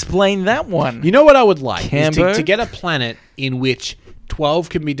 explain that one. You know what I would like? Is Cambo? to get a planet in which 12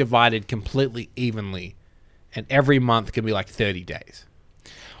 can be divided completely evenly, and every month can be 30 days.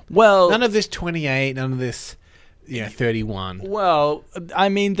 Well, None of this 28, none of this, 31. well, I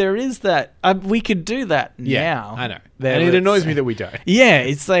mean, there is that. We could do that now. I know. There, And it let's annoys say. me that we don't. Yeah,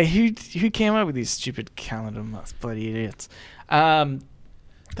 it's like who came up with these stupid calendar months? Bloody idiots. Thanks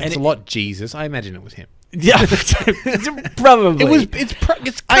And a lot, Jesus. I imagine it was him. Yeah, probably.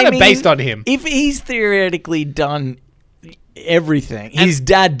 It's kind of based on him. If he's theoretically done everything, his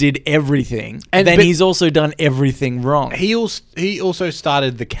dad did everything, And- then but- he's also done everything wrong. He also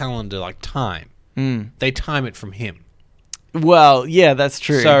started the calendar like time. They time it from him. Well, yeah, that's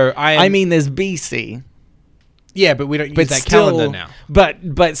true. So I mean, there's BC, Yeah, but we don't use but that still, calendar now.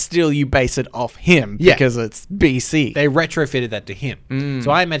 But still, you base it off him Yeah. because it's BC. They retrofitted that to him. So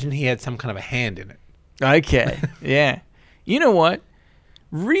I imagine he had some kind of a hand in it. Okay, yeah. You know what?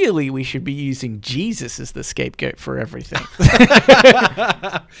 Really, we should be using Jesus as the scapegoat for everything.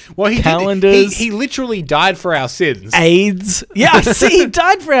 Well, he Calendars. He literally died for our sins. AIDS. Yeah, see, he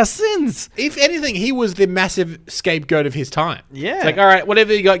died for our sins. If anything, he was the massive scapegoat of his time. Yeah. It's like, all right,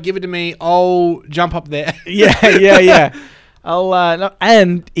 whatever you got, give it to me. I'll jump up there. Yeah. No,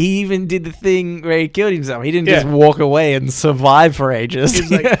 and he even did the thing where he killed himself. He didn't just Yeah. walk away and survive for ages. He's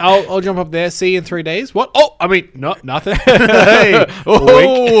like, I'll jump up there. See you in 3 days. What? Oh, I mean, nothing. Hey, wink.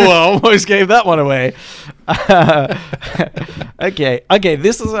 Oh, I almost gave that one away. Okay.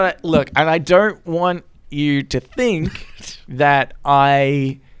 This is what look, and I don't want you to think that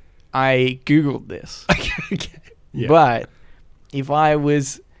I googled this, Yeah. but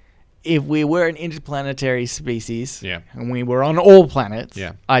if we were an interplanetary species, Yeah. and we were on all planets,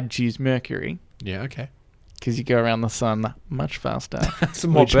 Yeah. I'd choose Mercury Yeah, okay. because you go around the sun much faster.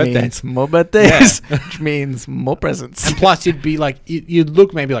 Some more which birthdays. means more birthdays, which means more presents. And plus, you'd be like, you'd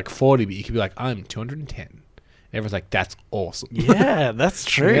look maybe like 40, but you could be like, I'm 210. Everyone's like, that's awesome. Yeah, that's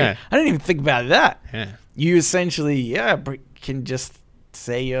true. Yeah. I didn't even think about that. Yeah. You essentially, can just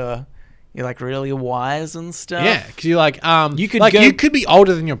say you're like really wise and stuff. Yeah, because you're like, You could like go- you could be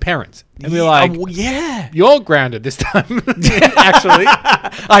older than your parents, and be like, yeah. you're grounded this time. Actually,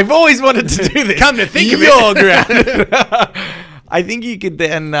 I've always wanted to do this. Come to think of it. You're grounded. I think you could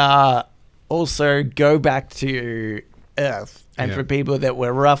then also go back to Earth, and Yeah. for people that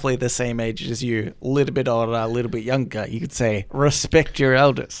were roughly the same age as you, a little bit older, a little bit younger, you could say, respect your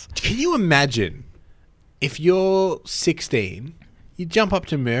elders. can you imagine if you're 16, you jump up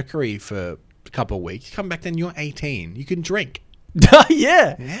to Mercury for a couple of weeks, you come back, then you're 18, you can drink.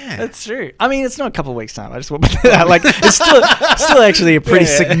 Yeah, Yeah. that's true. I mean, it's not a couple of weeks' time. I just want to that. Like, it's still actually a pretty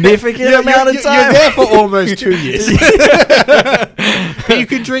significant amount of time. You're there for almost 2 years. But you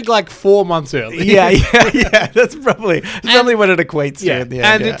can drink like 4 months early. yeah. That's probably what it equates to. Yeah, In the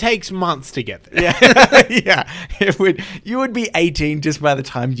and end, it takes months to get there. yeah. You would be 18 just by the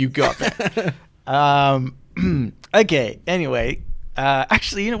time you got there. Okay. Anyway,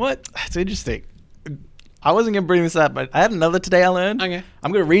 actually, you know what? It's interesting. I wasn't going to bring this up, but I had another today I learned. Okay.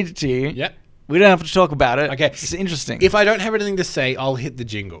 I'm going to read it to you. Yep. We don't have to talk about it. Okay. It's interesting. If I don't have anything to say, I'll hit the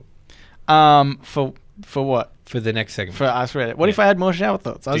jingle For what? for the next segment. For us read it. What if I had more shower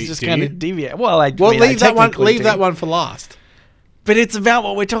thoughts? I was Do- just do going to you? deviate. Well, I Well, mean, I leave that one. technically Leave do. that one for last. But it's about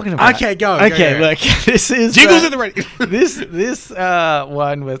what we're talking about. Okay, go. Okay, look, this is Jingles at the ready. this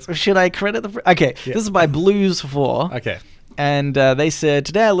one was. Should I credit the? Okay, Yeah. this is by Blues 4. Okay. And they said,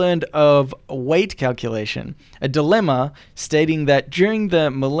 today I learned of weight calculation, a dilemma stating that during the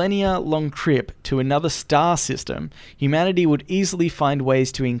millennia-long trip to another star system, humanity would easily find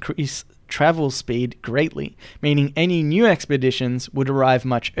ways to increase travel speed greatly, meaning any new expeditions would arrive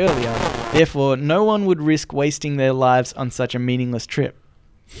much earlier. Therefore, no one would risk wasting their lives on such a meaningless trip.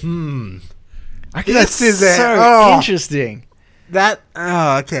 This That's is so interesting.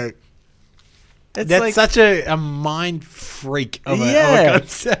 okay. It's That's like, such a mind freak of a Yeah.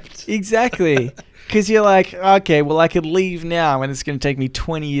 concept. exactly. Because you're like, okay, well, I could leave now and it's going to take me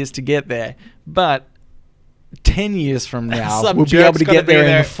 20 years to get there. But 10 years from now, Some we'll be able jerk's to gotta get be there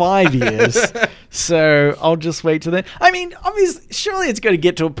there. in 5 years. So I'll just wait till then. I mean, obviously, surely it's going to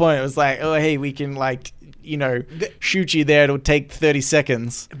get to a point where it's like, oh, hey, we can, like, shoot you there. It'll take 30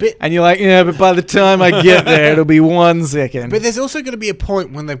 seconds. But- and you're like, yeah, but by the time I get there, it'll be 1 second. But there's also going to be a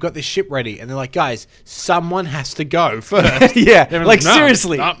point when they've got this ship ready and they're like, guys, someone has to go first. yeah, Everyone's like, no,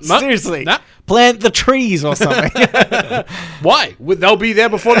 seriously. no, Seriously. no. Plant the trees or something. Why? They'll be there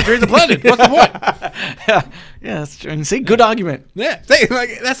before the trees are planted. What's the point? Yeah, that's true. And see, good argument. Yeah,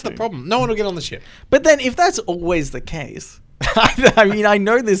 that's the problem. No one will get on the ship. But then, if that's always the case, I mean, I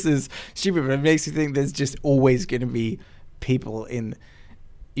know this is stupid, but it makes me think there's just always going to be people in,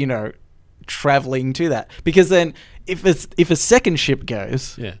 traveling to that. Because then if a second ship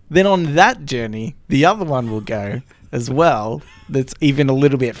goes, then on that journey, the other one will go as well. That's even a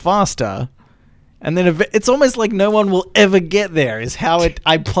little bit faster. And then it's almost like no one will ever get there is how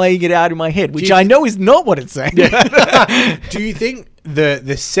I'm playing it out in my head, which I know is not what it's saying. Do you think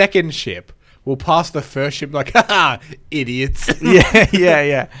the second ship will pass the first ship like, haha, idiots?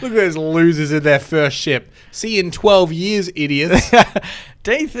 Yeah. Look at those losers in their first ship. See you in 12 years, idiots.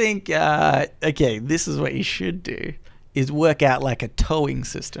 Do you think, okay, this is what you should do, is work out like a towing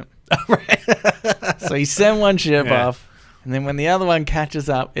system. So you send one ship off, and then when the other one catches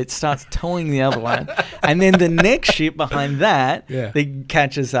up, it starts towing the other one. And then the next ship behind that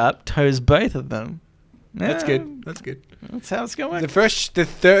catches up, tows both of them. That's good. That's how it's going. The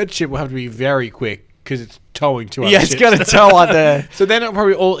third ship will have to be very quick because it's towing two other ships. It's got to tow other. So then it'll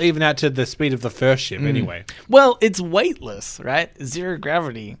probably all even out to the speed of the first ship anyway. Well, it's weightless, right? Zero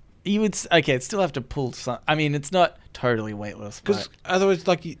gravity. You would it'd still have to pull some. I mean, it's not totally weightless because otherwise,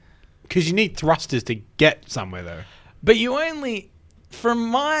 because you need thrusters to get somewhere though. But you only, from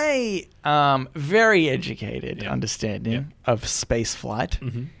my very educated understanding of space flight,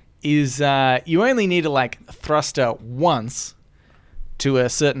 is you only need to thruster once to a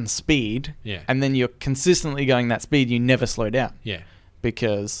certain speed, and then you're consistently going that speed. You never slow down,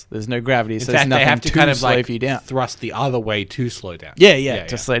 because there's no gravity, so there's nothing to slow you down. Thrust the other way to slow down.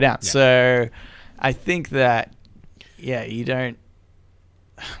 To slow down. Yeah. So I think that you don't.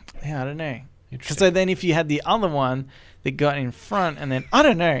 I don't know. So then if you had the other one that got in front and then, I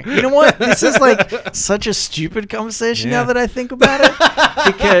don't know. You know what? This is such a stupid conversation now that I think about it.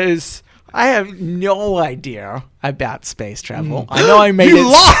 Because I have no idea about space travel. I know I made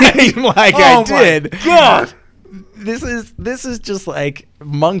it seem like I did. My God. This is just like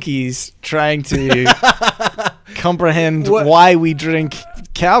monkeys trying to comprehend why we drink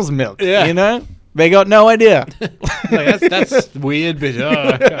cow's milk. Yeah. You know? They got no idea. That's weird, but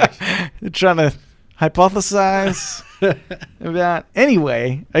they're trying to hypothesize about.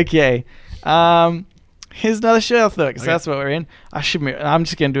 Anyway, okay. Here's another show thought, because that's what we're in. I'm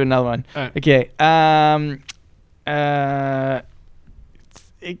just gonna do another one. Right. Okay. Now I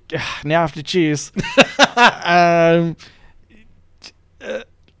have to choose.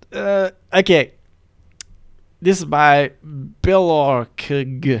 Okay. This is by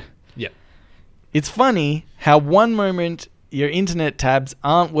Bellorkg. It's funny how one moment your internet tabs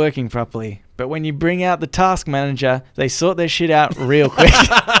aren't working properly, but when you bring out the task manager, they sort their shit out real quick.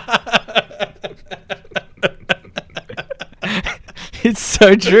 It's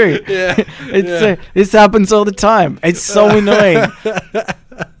so true. This happens all the time. It's so annoying.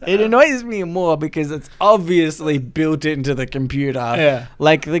 It annoys me more because it's obviously built into the computer.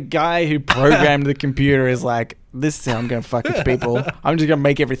 Like the guy who programmed the computer is like, this is how I'm going to fuck with people. I'm just going to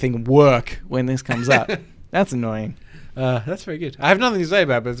make everything work when this comes up. That's annoying. That's very good. I have nothing to say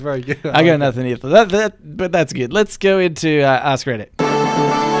about it, but it's very good. I got nothing either. But that's good. Let's go into Ask Reddit.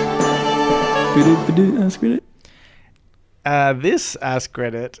 Ask Reddit. This Ask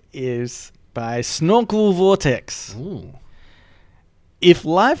Reddit is by Snorkel Vortex. Ooh. If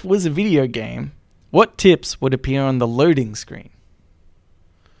life was a video game, what tips would appear on the loading screen?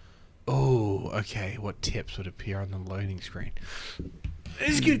 Oh, okay. What tips would appear on the loading screen?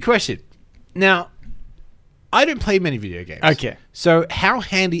 It's a good question. Now, I don't play many video games. Okay. So how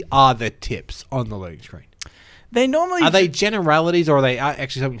handy are the tips on the loading screen? They normally... Are they generalities or are they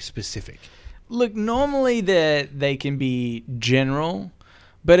actually something specific? Look, normally they can be general,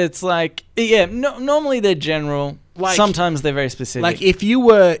 but it's like... normally they're general. Sometimes they're very specific. Like if you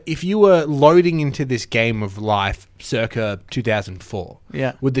were loading into this game of life circa 2004,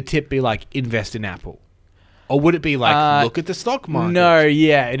 would the tip be like invest in Apple? Or would it be like look at the stock market? No,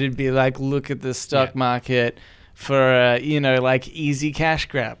 it'd be like look at the stock market for like easy cash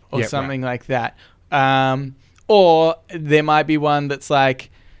grab or something like that. Or there might be one that's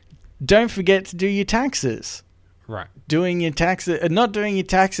like don't forget to do your taxes. Right. Doing your taxes, not doing your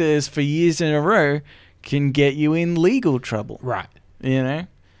taxes for years in a row can get you in legal trouble. Right.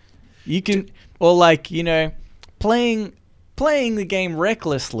 You can, or like, playing the game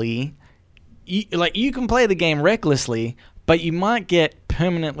recklessly. You can play the game recklessly, but you might get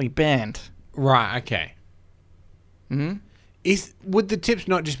permanently banned. Right, okay. Would the tips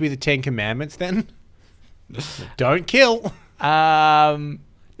not just be the 10 Commandments then? Don't kill. Don't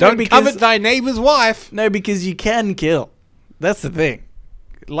covet thy neighbor's wife. No, because you can kill. That's the thing.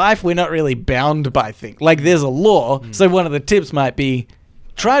 Life, we're not really bound by things. Like, there's a law, so one of the tips might be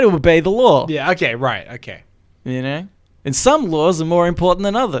try to obey the law. Yeah, okay, right, okay. And some laws are more important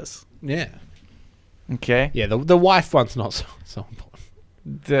than others. Yeah. Okay. Yeah, the wife one's not so important.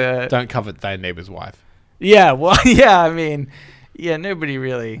 Don't covet thy neighbor's wife. Yeah, well, yeah, I mean, yeah, nobody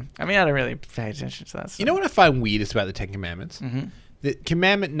really... I mean, I don't really pay attention to that stuff. You know what I find weirdest about the Ten Commandments? Mm-hmm. That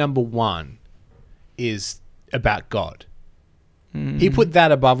commandment number 1 is about God. Mm. He put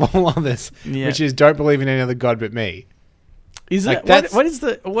that above all others, which is don't believe in any other God but me. Is like it?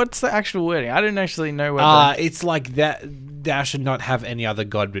 What's the actual wording? I don't actually know what. It's like that. Thou should not have any other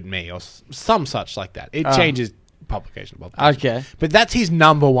God but me, or some such like that. It changes publication. Okay, but that's his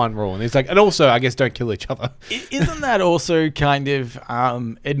number 1 rule, and he's like, and also, I guess, don't kill each other. Isn't that also kind of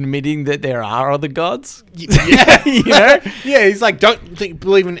admitting that there are other gods? Yeah, you know. Yeah, he's like, don't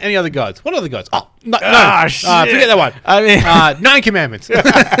believe in any other gods. What other gods? Oh, no, shit. Forget that one. I mean, 9 commandments.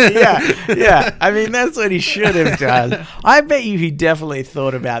 yeah. I mean, that's what he should have done. I bet you he definitely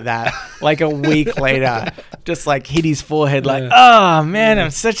thought about that like a week later. Just like hit his forehead like, oh man, I'm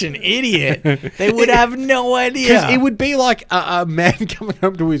such an idiot. They would have no idea. It would be like a man coming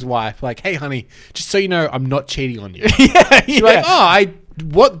home to his wife like, hey honey, just so you know, I'm not cheating on you. She's like,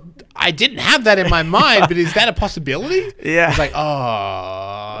 I didn't have that in my mind, but is that a possibility? Yeah. It's like,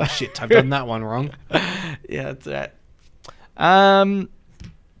 oh shit, I've done that one wrong. Yeah, that's right.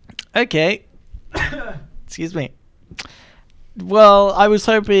 Okay. Excuse me. Well, I was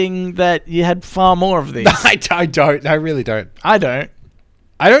hoping that you had far more of these. I don't. I really don't. I don't.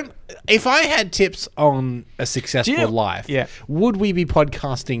 If I had tips on a successful life, would we be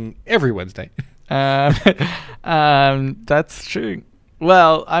podcasting every Wednesday? That's true.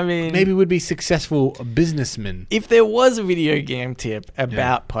 Well, I mean... Maybe we'd be successful businessmen. If there was a video game tip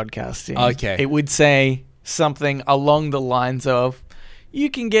about podcasting, it would say something along the lines of,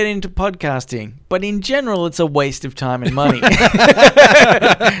 you can get into podcasting, but in general, it's a waste of time and money.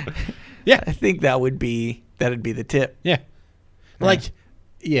 Yeah. I think that'd be the tip. Yeah. Like,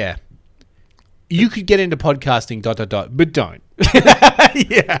 yeah. You could get into podcasting, ... but don't.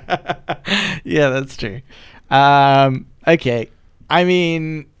 Yeah, that's true. Okay. I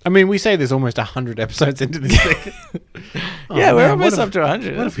mean, we say there's almost 100 episodes into this thing. We're almost up to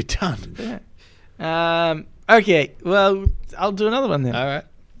 100. What have we done? Yeah. Okay, well, I'll do another one then. All right.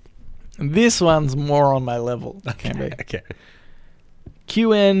 This one's more on my level. Okay.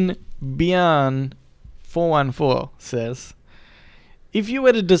 QN Beyond 414 says, if you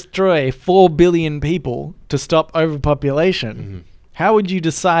were to destroy 4 billion people to stop overpopulation, how would you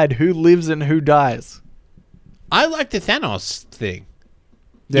decide who lives and who dies? I like the Thanos thing.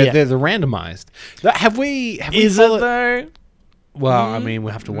 They're the randomized. Have we Is it though? Well, I mean,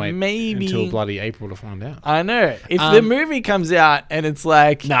 we'll have to wait maybe until bloody April to find out. I know. If the movie comes out and it's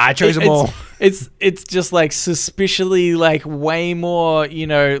like... Nah, I chose them all. It's just like suspiciously like way more,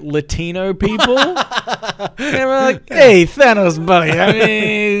 Latino people. And we're like, hey, Thanos, buddy. I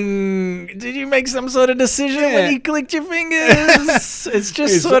mean, did you make some sort of decision when you clicked your fingers? It's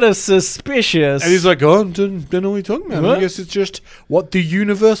just sort of suspicious. And he's like, oh, don't know what you're talking about. What? I guess it's just what the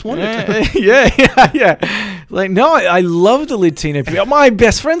universe wanted. Yeah. Like, no, I love the Latino people. My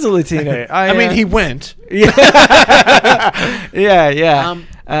best friend's a Latino. I mean, he went. Yeah.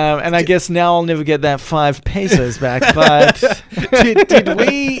 And I guess now I'll never get that 5 pesos back. But did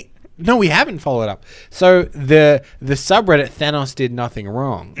we? No, we haven't followed up. So the subreddit Thanos did nothing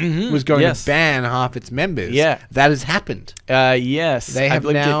wrong was going to ban half its members. Yeah, that has happened. Yes, they have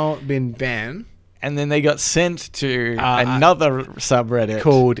now been banned. And then they got sent to another subreddit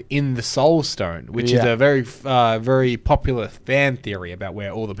called In the Soul Stone, which is a very, very popular fan theory about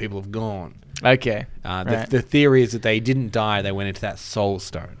where all the people have gone. Okay. The theory is that they didn't die; they went into that Soul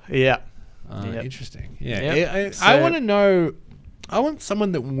Stone. Yeah. Interesting. Yeah. I want to know. I want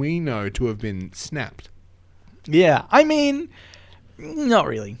someone that we know to have been snapped. Yeah. I mean, not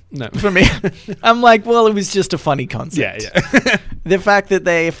really. No. For me, I'm like, well, it was just a funny concept. Yeah. The fact that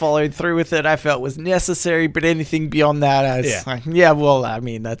they followed through with it, I felt was necessary, but anything beyond that, I was like,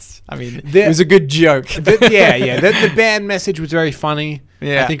 it was a good joke. The band message was very funny.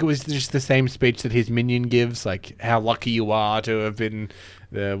 Yeah. I think it was just the same speech that his minion gives, like how lucky you are to have been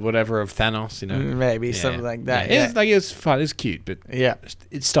the whatever of Thanos, Maybe something like that. Yeah. It was fun. It's cute, but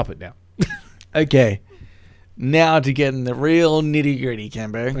stop it now. Okay. Now to get in the real nitty gritty,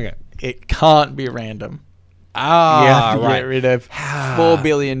 Cambo. Okay. It can't be random. You have to get rid of 4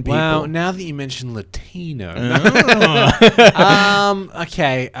 billion people. Well, now that you mention Latino.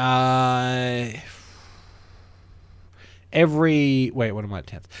 Okay. Every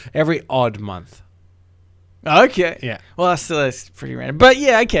odd month. Okay. Yeah. Well, that's pretty random. But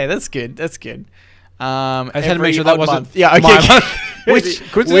okay, that's good. I just had to make sure that wasn't okay. month. Which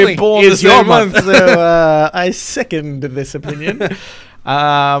we're born is your month. So I second this opinion.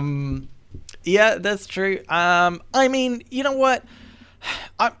 Yeah, that's true. I mean, you know what?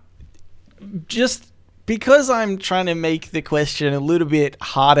 just because I'm trying to make the question a little bit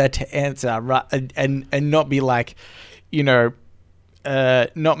harder to answer, right, and not be like,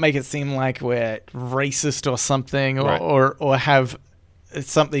 not make it seem like we're racist or something, or have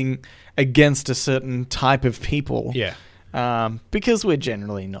something against a certain type of people. Yeah. Because we're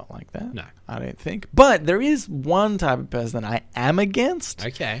generally not like that. No. I don't think. But there is one type of person I am against.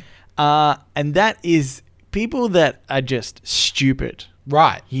 Okay. And that is people that are just stupid.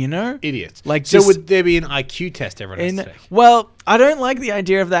 Right. Idiots. Like, so would there be an IQ test everyone has to take? Well, I don't like the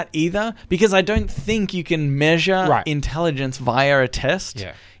idea of that either, because I don't think you can measure intelligence via a test.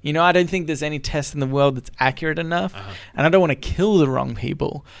 Yeah. I don't think there's any test in the world that's accurate enough, and I don't want to kill the wrong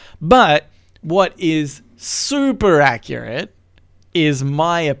people. But what is super accurate is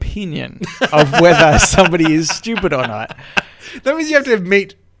my opinion of whether somebody is stupid or not. That means you have to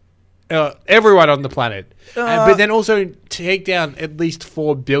meet everyone on the planet, but then also take down at least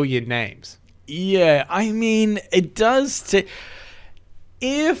 4 billion names. Yeah, I mean, it does.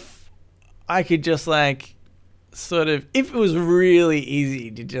 If I could just if it was really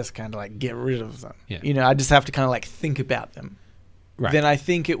easy to just kind of get rid of them, I just have to kind of think about them. Right. Then I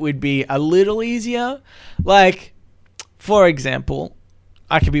think it would be a little easier. For example,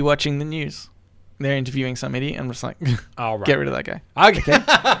 I could be watching the news. They're interviewing some idiot, and I'm just get rid of that guy. Okay.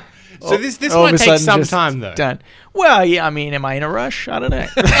 So this might take some time, though. Done. Well, yeah, I mean, am I in a rush? I don't know.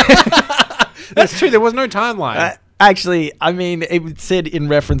 That's true. There was no timeline. Actually, I mean, it said in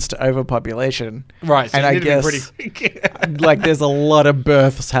reference to overpopulation. Right. So and I guess, there's a lot of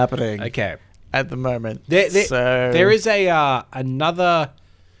births happening. Okay. At the moment. There is another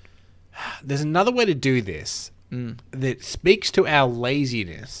way to do this that speaks to our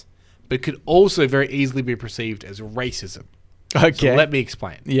laziness, but could also very easily be perceived as racism. Okay. So let me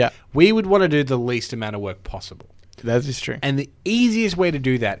explain. Yeah. We would want to do the least amount of work possible. That is true. And the easiest way to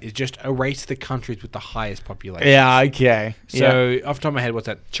do that is just erase the countries with the highest population. Yeah, okay. So, off the top of my head, what's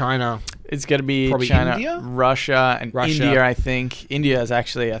that? China? It's going to be probably China, India? Russia, and India, I think. India is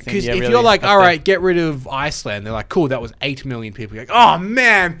actually, I think, because if you're all right, get rid of Iceland, they're like, cool, that was 8 million people. You're like, oh,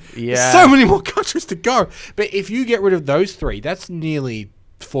 man, there's so many more countries to go. But if you get rid of those 3, that's nearly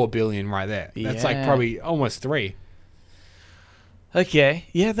 4 billion right there. That's probably almost 3. Okay.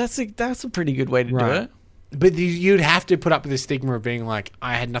 Yeah, that's a pretty good way to do it. But you'd have to put up with the stigma of being like,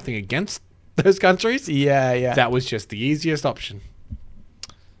 I had nothing against those countries. Yeah. That was just the easiest option.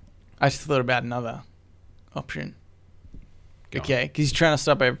 I just thought about another option. Okay, because you're trying to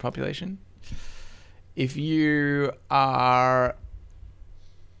stop overpopulation. If you have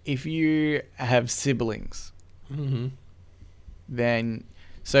siblings, then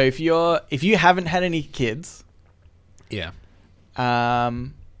if you haven't had any kids,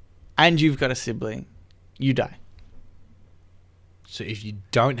 and you've got a sibling, you die. So if you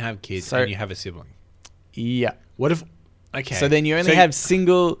don't have kids and you have a sibling, what if? Okay. So then you only have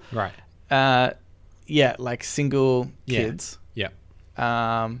single, right? Single kids. Yeah.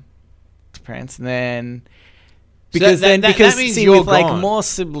 Parents, and then because that means you're with gone. More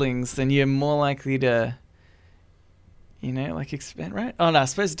siblings, then you're more likely to, expand, right? Oh no, I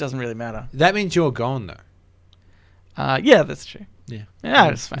suppose it doesn't really matter. That means you're gone, though. Yeah, that's true. Yeah,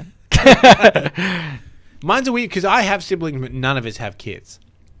 that's fine. Mine's a weird because I have siblings, but none of us have kids.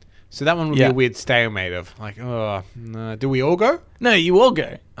 So that one would be a weird stalemate of do we all go? No, you all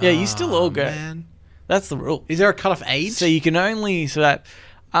go. Yeah, you still all go. Man. That's the rule. Is there a cut-off age? So you can only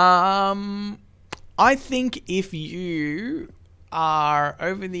I think if you are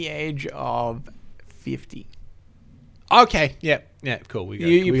over the age of 50. Okay. Yeah, cool.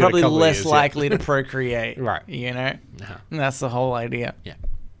 You're probably less likely to procreate. Right. And that's the whole idea. Yeah.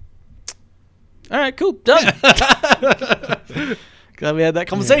 All right, cool. Done. Glad we had that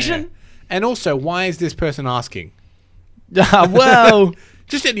conversation. Yeah. And also, why is this person asking? Well,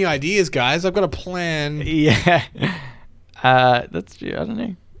 just any ideas, guys. I've got a plan. Yeah. That's true. I don't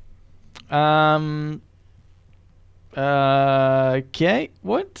know. Okay.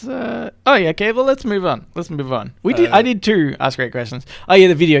 What? Okay. Well, let's move on. I did 2 Ask Great Questions. Oh yeah,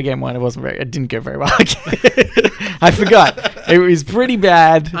 the video game one. It didn't go very well. I forgot. It was pretty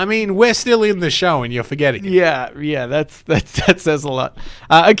bad. I mean, we're still in the show, and you're forgetting. Yeah. That says a lot.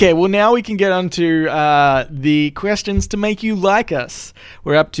 Okay. Well, now we can get on to the questions to make you like us.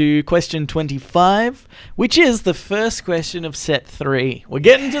 We're up to question 25, which is the first question of set 3. We're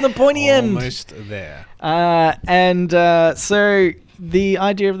getting to the pointy end. Almost there. So the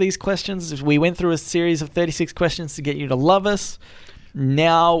idea of these questions is we went through a series of 36 questions to get you to love us.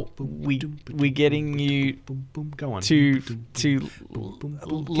 Now we're getting you to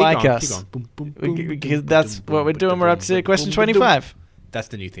like us, because that's what we're doing. We're up to question 25. That's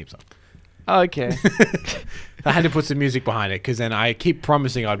the new theme song. Okay. I had to put some music behind it because then I keep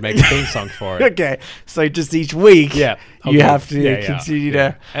promising I'd make a theme song for it. Okay. So just each week, Yeah. you have to continue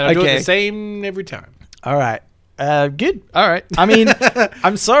to. And I'll do it the same every time. All right. Good. All right. I mean,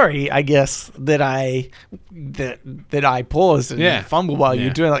 I'm sorry, I guess, that I paused and fumbled while you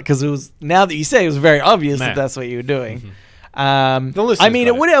were doing that, because it was, now that you say it, was very obvious that that's what you were doing. I mean,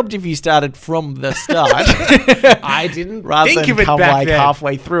 it would have helped if you started from the start. I didn't rather think than of it come back like then.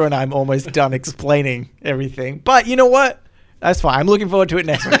 halfway through and I'm almost done explaining everything. But you know what? That's fine. I'm looking forward to it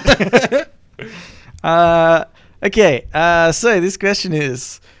next week. Okay. So this question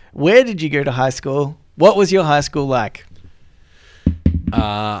is, where did you go to high school? What was your high school like?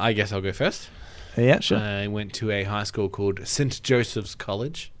 I guess I'll go first. Yeah, sure. I went to a high school called St. Joseph's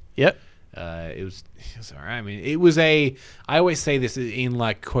College. Yep. It was all right. I mean, it was I always say this in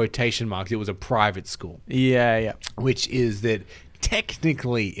like quotation marks. It was a private school. Yeah. Which is that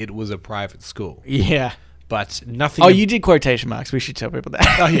technically it was a private school. Yeah. But nothing. Oh, you did quotation marks. We should tell people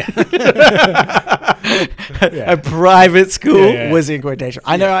that. Oh, yeah. A private school was in quotation.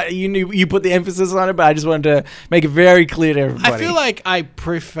 I know you knew you put the emphasis on it, but I just wanted to make it very clear to everybody. I feel like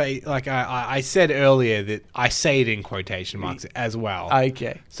I said earlier that I say it in quotation marks as well.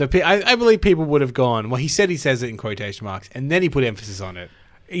 Okay. So I believe people would have gone, well, he says it in quotation marks, and then he put emphasis on it.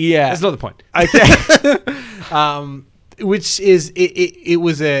 Yeah. That's not the point. Okay. Which is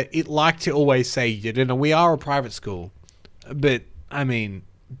it liked to always say, you know, we are a private school, but I mean,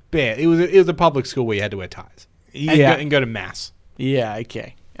 it was a public school where you had to wear ties, and go to mass. Yeah.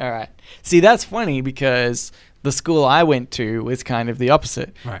 Okay. All right. See, that's funny because the school I went to was kind of the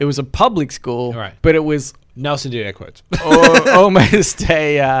opposite. Right. It was a public school, but it was Nelson did air quotes. almost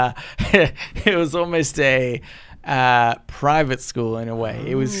a. It was almost a. Private school in a way.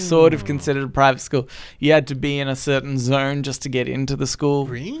 It was sort of considered a private school. You had to be in a certain zone just to get into the school.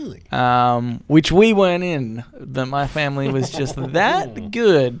 Really? Which we weren't in, but my family was just that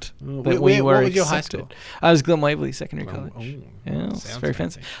good that we were What was your accepted. high school? I was Glen Waverley Secondary College. Yeah, it's very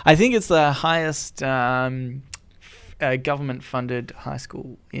fancy. I think it's the highest government-funded high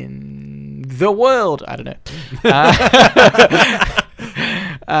school in the world. I don't know.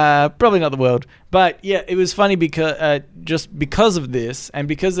 Probably not the world, but yeah, it was funny because just because of this, and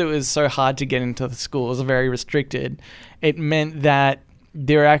because it was so hard to get into the school, it was very restricted. It meant that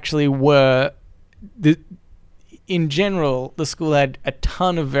there actually were, in general, the school had a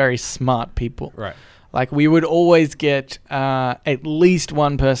ton of very smart people. Right. Like we would always get at least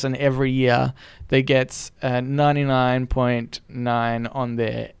one person every year that gets 99.9 on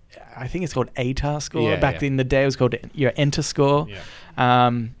their, I think it's called ATAR score. Back in the day, it was called your Enter score. Yeah.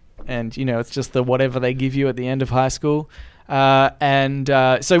 And, you know, it's just the whatever they give you at the end of high school.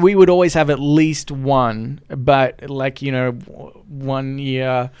 So we would always have at least one. But, like, you know, one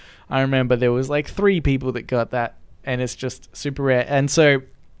year, I remember there was, like, 3 people that got that. And it's just super rare. And so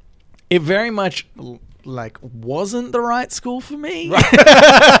it very much, like, wasn't the right school for me. Right.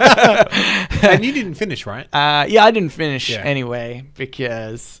 And you didn't finish, right? Yeah, I didn't finish anyway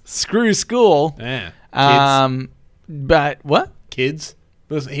because screw school. Yeah. Kids. But what? Kids.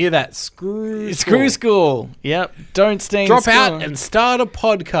 Listen, hear that? Screw school. Yep. Don't stay Drop in school. out and start a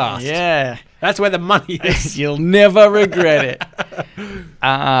podcast. Yeah. That's where the money is. You'll never regret it.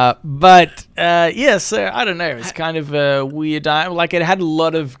 Yeah, so I don't know. It's kind of a weird. Like it had a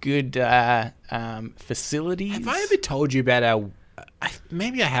lot of good facilities. Have I ever told you about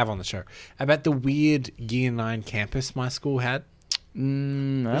maybe I have on the show, about the weird Year 9 campus my school had?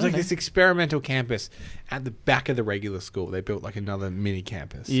 It was like this experimental campus at the back of the regular school. They built like another mini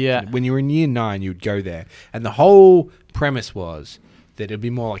campus. Yeah. And when you were in Year 9, you'd go there. And the whole premise was that it'd be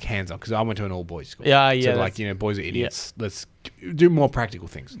more like hands-on, because I went to an all-boys school. Yeah, yeah. So like, you know, boys are idiots. Yeah. Let's do more practical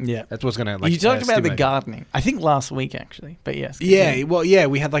things. Yeah. That's what's going to like you talked about the stimulate. gardening. I think last week, actually. But yes. Yeah, well, yeah,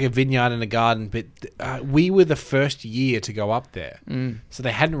 we had like a vineyard and a garden, but we were the first year to go up there. So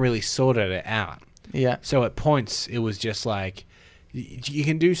they hadn't really sorted it out. Yeah. So at points, it was just like, you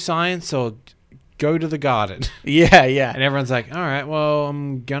can do science or go to the garden. Yeah, yeah. And everyone's like, all right, well,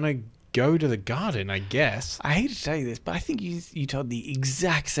 I'm going to go to the garden, I guess. I hate to tell you this, but I think you told the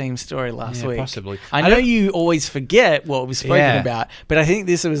exact same story last week. Possibly. I know you always forget what we've spoken about, but I think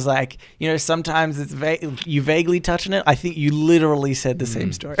this was like, you know, sometimes it's you vaguely touch on it. I think you literally said the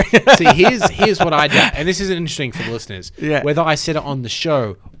same story. See, here's what I did, and this is interesting for the listeners. Yeah. Whether I said it on the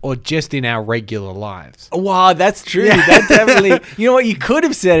show or just in our regular lives. Wow, that's true. That definitely. You know what? You could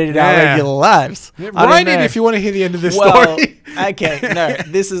have said it in our regular lives. Write in if you want to hear the end of this story. Okay, no,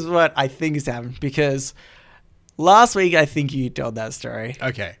 this is what I think has happened, because last week I think you told that story.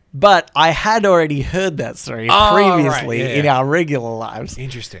 Okay. But I had already heard that story previously in our regular lives.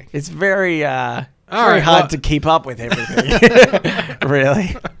 Interesting. It's very, very hard to keep up with everything.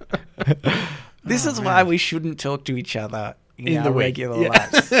 Really. This is why we shouldn't talk to each other in our regular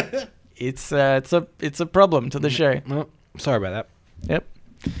lives. It's a problem to the show. Well, sorry about that. Yep.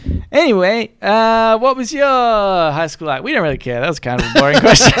 Anyway, what was your high school like? We don't really care. That was kind of a boring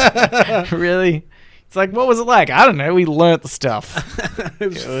question. Really? It's like, what was it like? I don't know. We learnt the stuff. It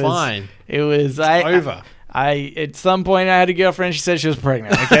was fine. It was over. I at some point I had a girlfriend. She said she was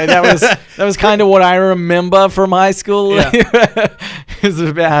pregnant. Okay, that was kind of what I remember from high school. Yeah. It was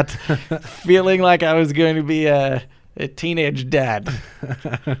about feeling like I was going to be a teenage dad.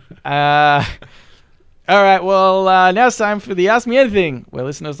 All right. Well, now it's time for the Ask Me Anything, where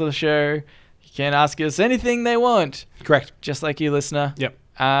listeners of the show can ask us anything they want. Correct. Just like you, listener. Yep.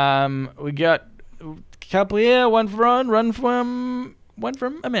 We got a couple here. One from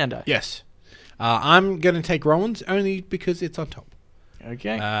Amanda. Yes. I'm going to take Rowan's only because it's on top.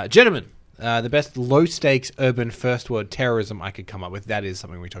 Okay. Gentlemen, the best low-stakes urban first-world terrorism I could come up with, that is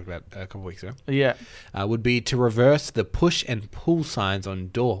something we talked about a couple weeks ago, Yeah. would be to reverse the push and pull signs on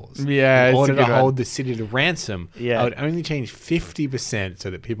doors. Yeah, in it's order a to good hold one. the city to ransom. Yeah. I would only change 50% so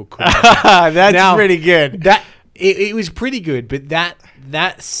that people couldn't. That's Now, pretty good. It was pretty good, but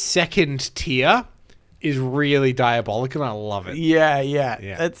that second tier is really diabolical, and I love it. Yeah. Yeah.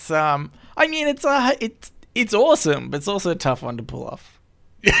 It's I mean, it's awesome, but it's also a tough one to pull off.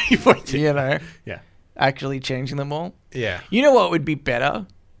 You know, Yeah. actually changing them all. Yeah. You know what would be better,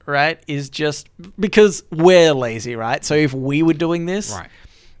 right? Is just because we're lazy, right? So if we were doing this, Right.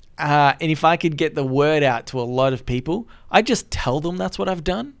 And if I could get the word out to a lot of people, I'd just tell them that's what I've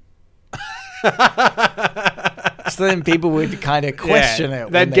done. So then people would kind of question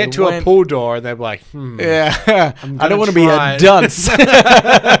it. They'd get to a pool door and they'd be like, Yeah, I don't want to be try a it. dunce.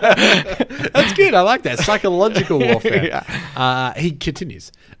 That's good. I like that. Psychological warfare. Yeah. He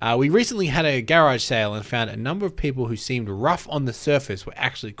continues. We recently had a garage sale and found a number of people who seemed rough on the surface were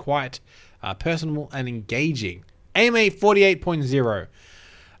actually quite personable and engaging. AMA 48.0.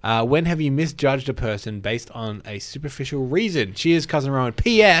 When have you misjudged a person based on a superficial reason? Cheers, Cousin Rowan.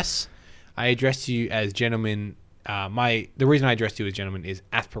 P.S. I addressed you as gentlemen. The reason I addressed you as gentlemen is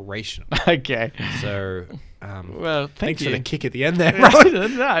aspirational. Okay. So, Well, thanks you. for the kick at the end there.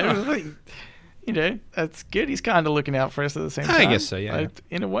 No, you know, that's good. He's kind of looking out for us at the same time. I guess so, yeah. Like,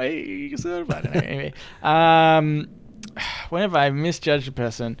 in a way, sort of. I don't know. Anyway, whenever I misjudged a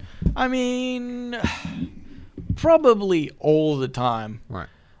person, I mean, probably all the time. Right.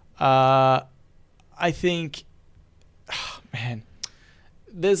 I think, man,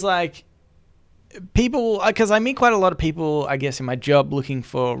 there's like people, because I meet quite a lot of people, I guess, in my job looking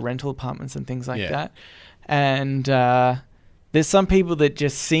for rental apartments and things like that. And there's some people that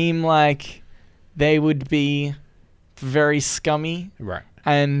just seem like they would be very scummy. Right.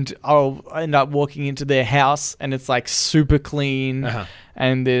 And I'll end up walking into their house and it's like super clean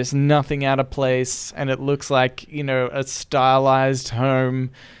and there's nothing out of place and it looks like, you know, a stylized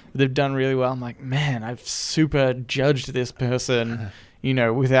home. They've done really well. I'm like, man, I've super judged this person, you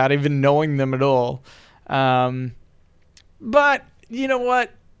know, without even knowing them at all. But you know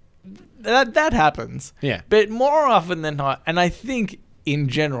what? That happens. Yeah. But more often than not, and I think in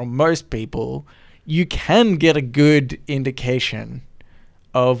general, most people, you can get a good indication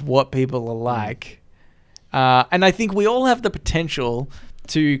of what people are like. And I think we all have the potential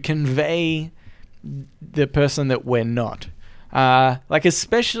to convey the person that we're not. Like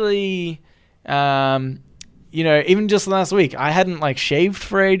especially, you know, even just last week, I hadn't like shaved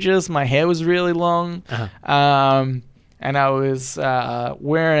for ages. My hair was really long. And I was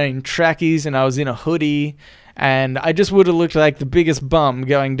wearing trackies and I was in a hoodie. And I just would have looked like the biggest bum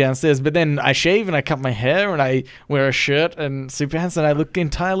going downstairs. But then I shave and I cut my hair and I wear a shirt and superpants and I look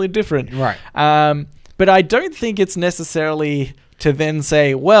entirely different. Right. But I don't think it's necessarily to then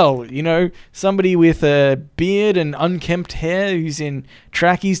say, well, you know, somebody with a beard and unkempt hair who's in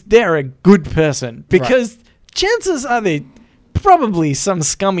trackies, they're a good person. Because chances are they're probably some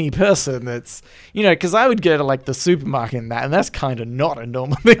scummy person that's, you know, because I would go to like the supermarket and that's kind of not a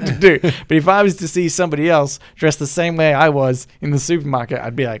normal thing to do. But if I was to see somebody else dressed the same way I was in the supermarket,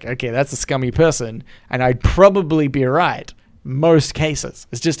 I'd be like, okay, that's a scummy person. And I'd probably be right most cases.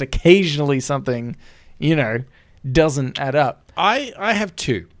 It's just occasionally something, you know, doesn't add up. I have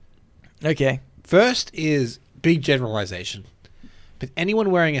two. Okay. First is big generalization. But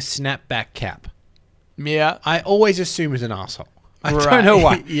anyone wearing a snapback cap, Yeah. I always assume is an asshole. I don't know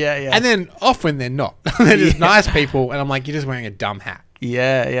why. Yeah. And then often they're not. They're just nice people, and I'm like, you're just wearing a dumb hat.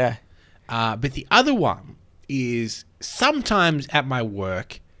 Yeah. But the other one is sometimes at my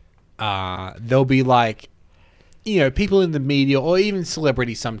work, there'll be like, people in the media or even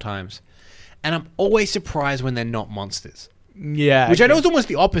celebrities sometimes, and I'm always surprised when they're not monsters. Yeah. Which I know is almost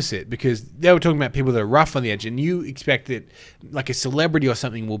the opposite, because they were talking about people that are rough on the edge, and you expect that like a celebrity or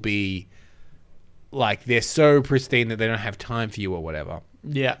something will be like they're so pristine that they don't have time for you or whatever.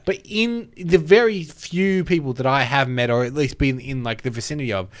 Yeah. But in the very few people that I have met, or at least been in like the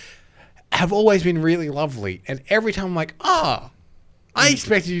vicinity of, have always been really lovely. And every time I'm like, I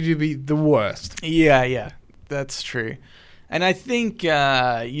expected you to be the worst. Yeah, that's true. And I think,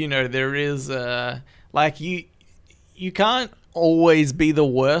 there is, you can't always be the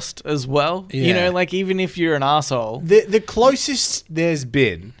worst as well. Yeah. Like even if you're an asshole. The closest there's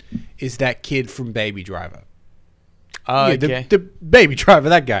been is that kid from Baby Driver. Oh, Yeah, okay. the Baby Driver,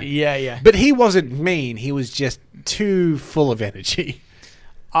 that guy. Yeah. But he wasn't mean. He was just too full of energy.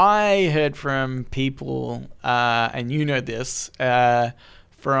 I heard from people, and you know this,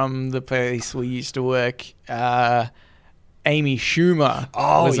 from the place we used to work, Amy Schumer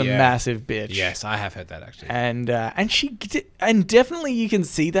was a massive bitch. Yes, I have heard that actually. And definitely you can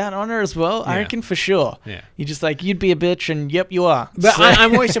see that on her as well. I reckon for sure. Yeah. You're just like, you'd be a bitch, and yep, you are. But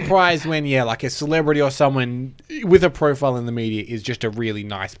I'm always surprised when, like a celebrity or someone with a profile in the media is just a really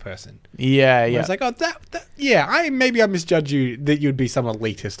nice person. Yeah. It's like, I misjudged you that you'd be some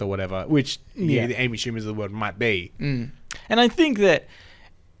elitist or whatever, which the Amy Schumers of the world might be. And I think that,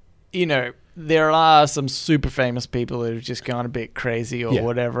 there are some super famous people who've just gone a bit crazy or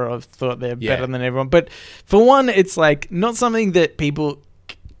whatever, or thought they're better than everyone. But for one, it's like not something that people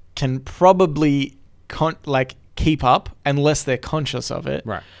can probably keep up unless they're conscious of it.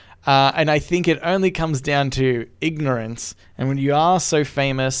 Right. And I think it only comes down to ignorance. And when you are so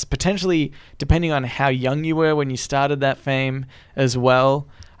famous, potentially depending on how young you were when you started that fame as well,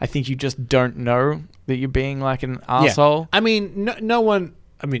 I think you just don't know that you're being like an asshole. I mean, no one.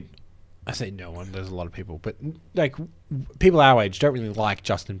 I mean, I say no one. There's a lot of people, but like people our age don't really like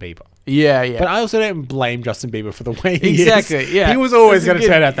Justin Bieber. Yeah. But I also don't blame Justin Bieber for the way he is. Exactly. Yeah, he was always going to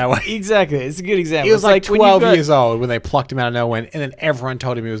turn out that way. Exactly. It's a good example. He was like 12 years old when they plucked him out of nowhere, and then everyone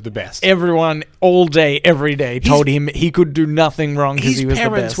told him he was the best. Everyone, all day, every day, told him he could do nothing wrong because he was the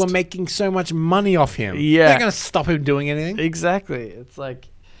best. His parents were making so much money off him. Yeah, they're going to stop him doing anything. Exactly. It's like,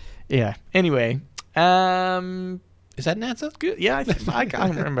 yeah. Anyway, is that an answer? Good. Yeah, I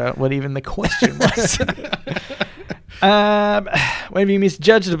can't remember what even the question was. When have you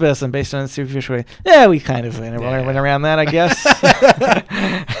misjudged a person based on a superficial way? Yeah, we kind of went around that, I guess.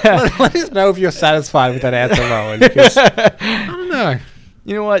 Let us know if you're satisfied with that answer, Rowan. Because I don't know.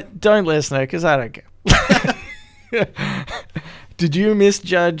 You know what? Don't let us know, because I don't care. Did you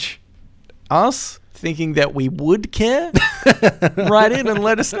misjudge us thinking that we would care? Write in and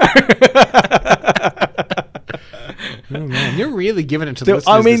let us know. Oh man, you're really giving it to the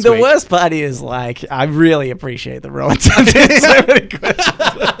listeners. I mean, this the week. worst part is, like, I really appreciate the Rollins. So many questions.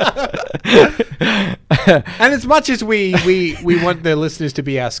 And as much as we want the listeners to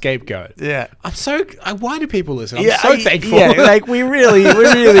be our scapegoat, I'm so. Why do people listen? I'm so thankful. Yeah, like we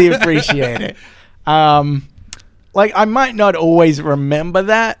really appreciate it. Like, I might not always remember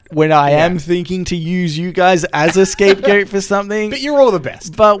that when I am thinking to use you guys as a scapegoat for something. But you're all the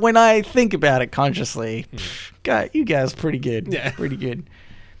best. But when I think about it consciously, you guys pretty good. Yeah. Pretty good.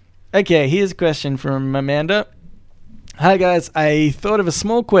 Okay, here's a question from Amanda. Hi, guys. I thought of a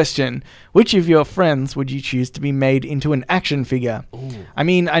small question. Which of your friends would you choose to be made into an action figure? Ooh. I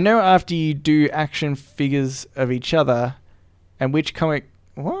mean, I know after you do action figures of each other, and which comic...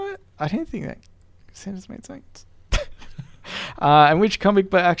 What? I don't think that sentence made sense. And which comic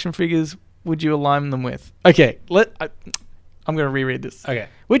book action figures would you align them with? Okay, I'm going to reread this. Okay.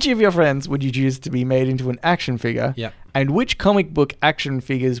 Which of your friends would you choose to be made into an action figure? Yeah. And which comic book action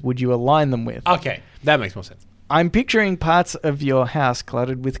figures would you align them with? Okay, that makes more sense. I'm picturing parts of your house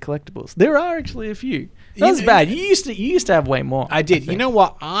cluttered with collectibles. There are actually a few. That's bad. You used to have way more. I did. You know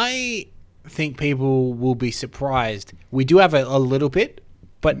what? I think people will be surprised. We do have a little bit,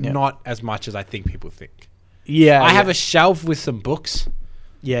 but not as much as I think people think. Yeah, I have a shelf with some books.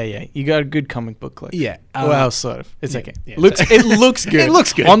 Yeah. You got a good comic book collection. Yeah. Well, sort of. It's okay. Yeah, it looks good. It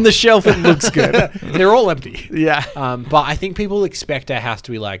looks good. On the shelf, it looks good. They're all empty. Yeah. But I think people expect our house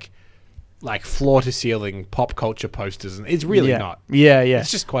to be like floor to ceiling pop culture posters, and it's really not. Yeah.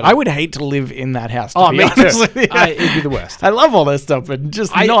 It's just quite. I would hate to live in that house. To be me honest too. with you. It'd be the worst. I love all that stuff, but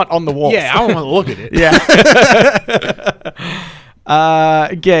just not on the walls. Yeah, I don't want to look at it. Yeah.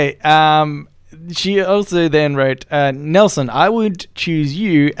 Okay. She also then wrote, Nelson, I would choose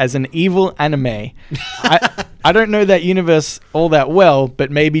you as an evil anime. I don't know that universe all that well,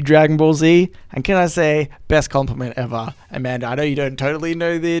 but maybe Dragon Ball Z. And can I say, best compliment ever, Amanda? I know you don't totally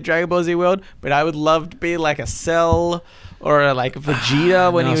know the Dragon Ball Z world, but I would love to be like a Cell or like a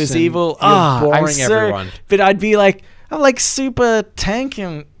Vegeta when he was evil. Boring everyone. But I'd be like, I'm like super tank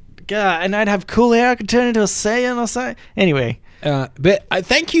and I'd have cool hair. I could turn into a Saiyan or something. Anyway. But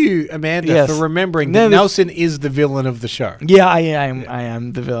thank you, Amanda, for remembering that Nelson is the villain of the show. Yeah, I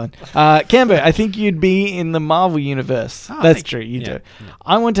am the villain. Cambo, I think you'd be in the Marvel universe. That's true, you do. Yeah.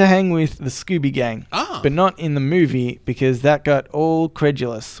 I want to hang with the Scooby Gang, but not in the movie because that got all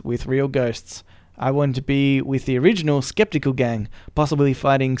credulous with real ghosts. I want to be with the original Skeptical Gang, possibly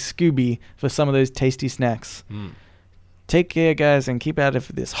fighting Scooby for some of those tasty snacks. Take care, guys, and keep out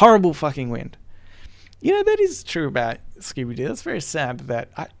of this horrible fucking wind. You know, that is true about Scooby-Doo. That's very sad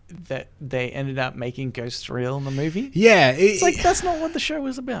that they ended up making ghosts real in the movie. Yeah. It's like, that's not what the show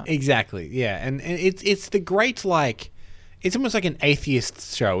was about. Exactly, yeah. And it's the great, like, it's almost like an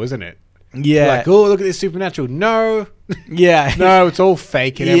atheist show, isn't it? Yeah. Like, oh, look at this supernatural. No. Yeah. No, it's all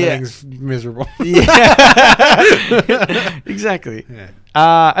fake and everything's miserable. Yeah. Exactly.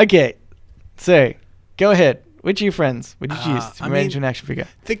 Yeah. Okay. So, go ahead. Which of your friends would you choose to manage an action figure?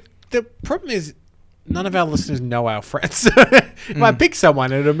 The problem is, none of our listeners know our friends. If I pick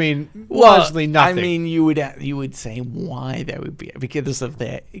someone, it would mean largely nothing. I mean, you would say why they would be, because of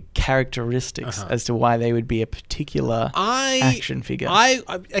their characteristics as to why they would be a particular action figure.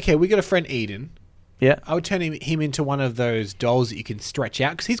 Okay, we got a friend, Eden. Yeah. I would turn him into one of those dolls that you can stretch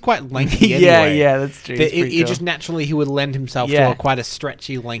out because he's quite lanky anyway. Yeah, that's true. He just naturally he would lend himself to quite a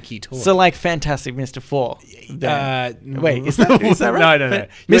stretchy, lanky toy. So like Fantastic Mr. Four. Wait, is that right? No.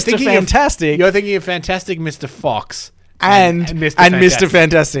 Mr. Fantastic. You're thinking of Fantastic Mr. Fox. And Mr.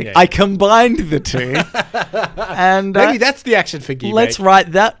 Fantastic. Yeah. I combined the two. And maybe that's the action figure. Let's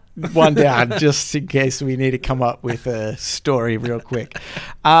write that one down just in case we need to come up with a story real quick.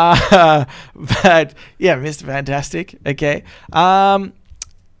 But yeah, Mr. Fantastic. Okay.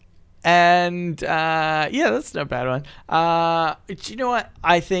 And yeah, that's not a bad one. Do you know what?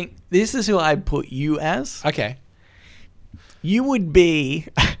 I think this is who I'd put you as. Okay. You would be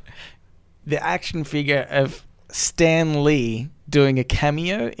the action figure of Stan Lee doing a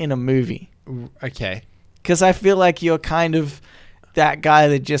cameo in a movie. Okay. Because I feel like you're kind of that guy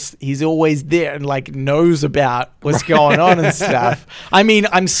that just, he's always there and like knows about what's going on and stuff. I mean,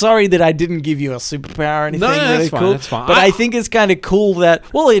 I'm sorry that I didn't give you a superpower or anything really cool. That's fine. But I think it's kind of cool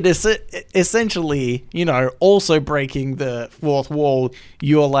that, well, it is essentially, you know, also breaking the fourth wall.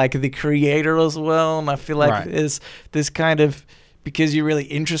 You're like the creator as well. And I feel like there's this kind of, because you're really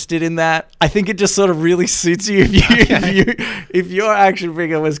interested in that, I think it just sort of really suits you if your action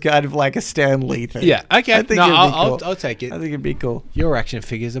figure was kind of like a Stan Lee thing. Yeah, okay. I think I'll take it. I think it'd be cool. Your action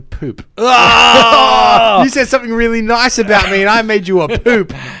figure's a poop. Oh! You said something really nice about me, and I made you a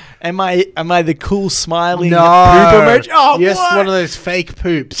poop. Am I the cool smiling poop emoji? Oh, yes, one of those fake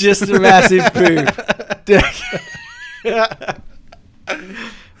poops. Just a massive poop.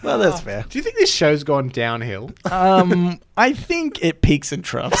 Well, that's fair. Do you think this show's gone downhill? I think it peaks and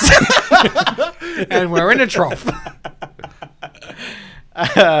troughs. And we're in a trough.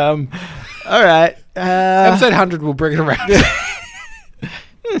 All right. Episode 100 will bring it around.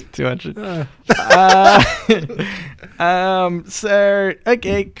 200. So,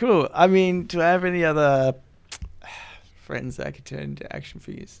 okay, cool. I mean, do I have any other friends that I could turn into action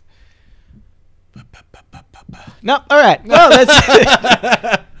figures? No, all right. Well,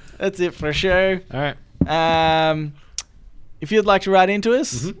 that's it for a show. All right. If you'd like to write into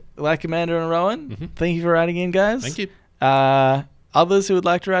us, like Amanda and Rowan, thank you for writing in, guys. Thank you. Others who would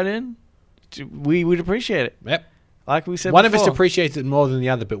like to write in, we would appreciate it. Yep. Like we said One before. of us appreciates it more than the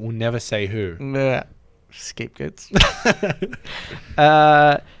other, but we'll never say who. Scapegoats.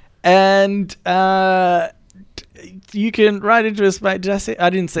 And you can write into us by, did I say? I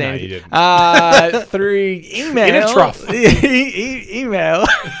didn't say anything. You didn't. Through email. In a trough. Email.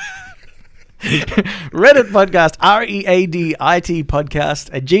 Reddit podcast, READIT podcast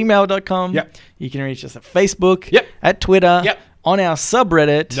at gmail.com. Yep. You can reach us at Facebook, Yep. at Twitter, Yep. on our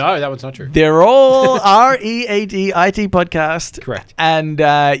subreddit. No, that one's not true. They're all READIT podcast. Correct. And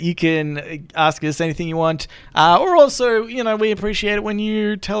you can ask us anything you want. Or also, you know, we appreciate it when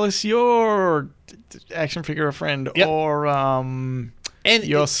you tell us your action figure a friend or and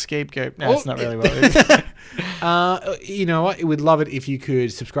your scapegoat. No, it's not really what it is. You know what? We'd love it if you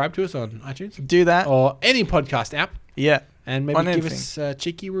could subscribe to us on iTunes. Do that. Or any podcast app. Yeah. And maybe give us a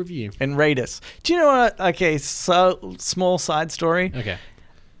cheeky review. And rate us. Do you know what? Okay, so small side story. Okay.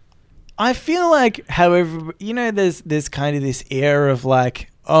 I feel like, however, you know, there's kind of this air of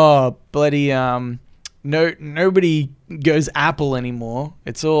like, oh, bloody, nobody goes Apple anymore.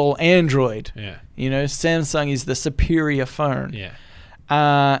 It's all Android. Yeah. Samsung is the superior phone. Yeah.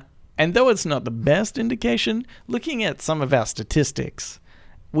 And though it's not the best indication, looking at some of our statistics,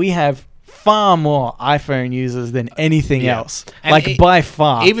 we have far more iPhone users than anything else. And by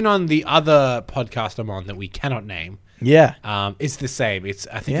far. Even on the other podcast I'm on that we cannot name. Yeah. It's the same. It's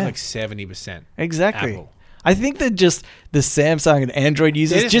I think like 70%. Exactly. Apple. I think that just the Samsung and Android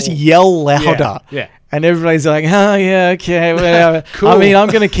users just yell louder. Yeah. And everybody's like, oh, yeah, okay, whatever. Cool. I mean, I'm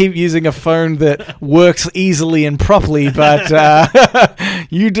going to keep using a phone that works easily and properly, but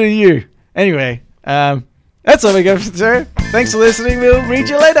you do you. Anyway, that's all we got for today. Thanks for listening. We'll read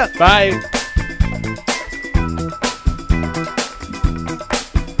you later. Bye.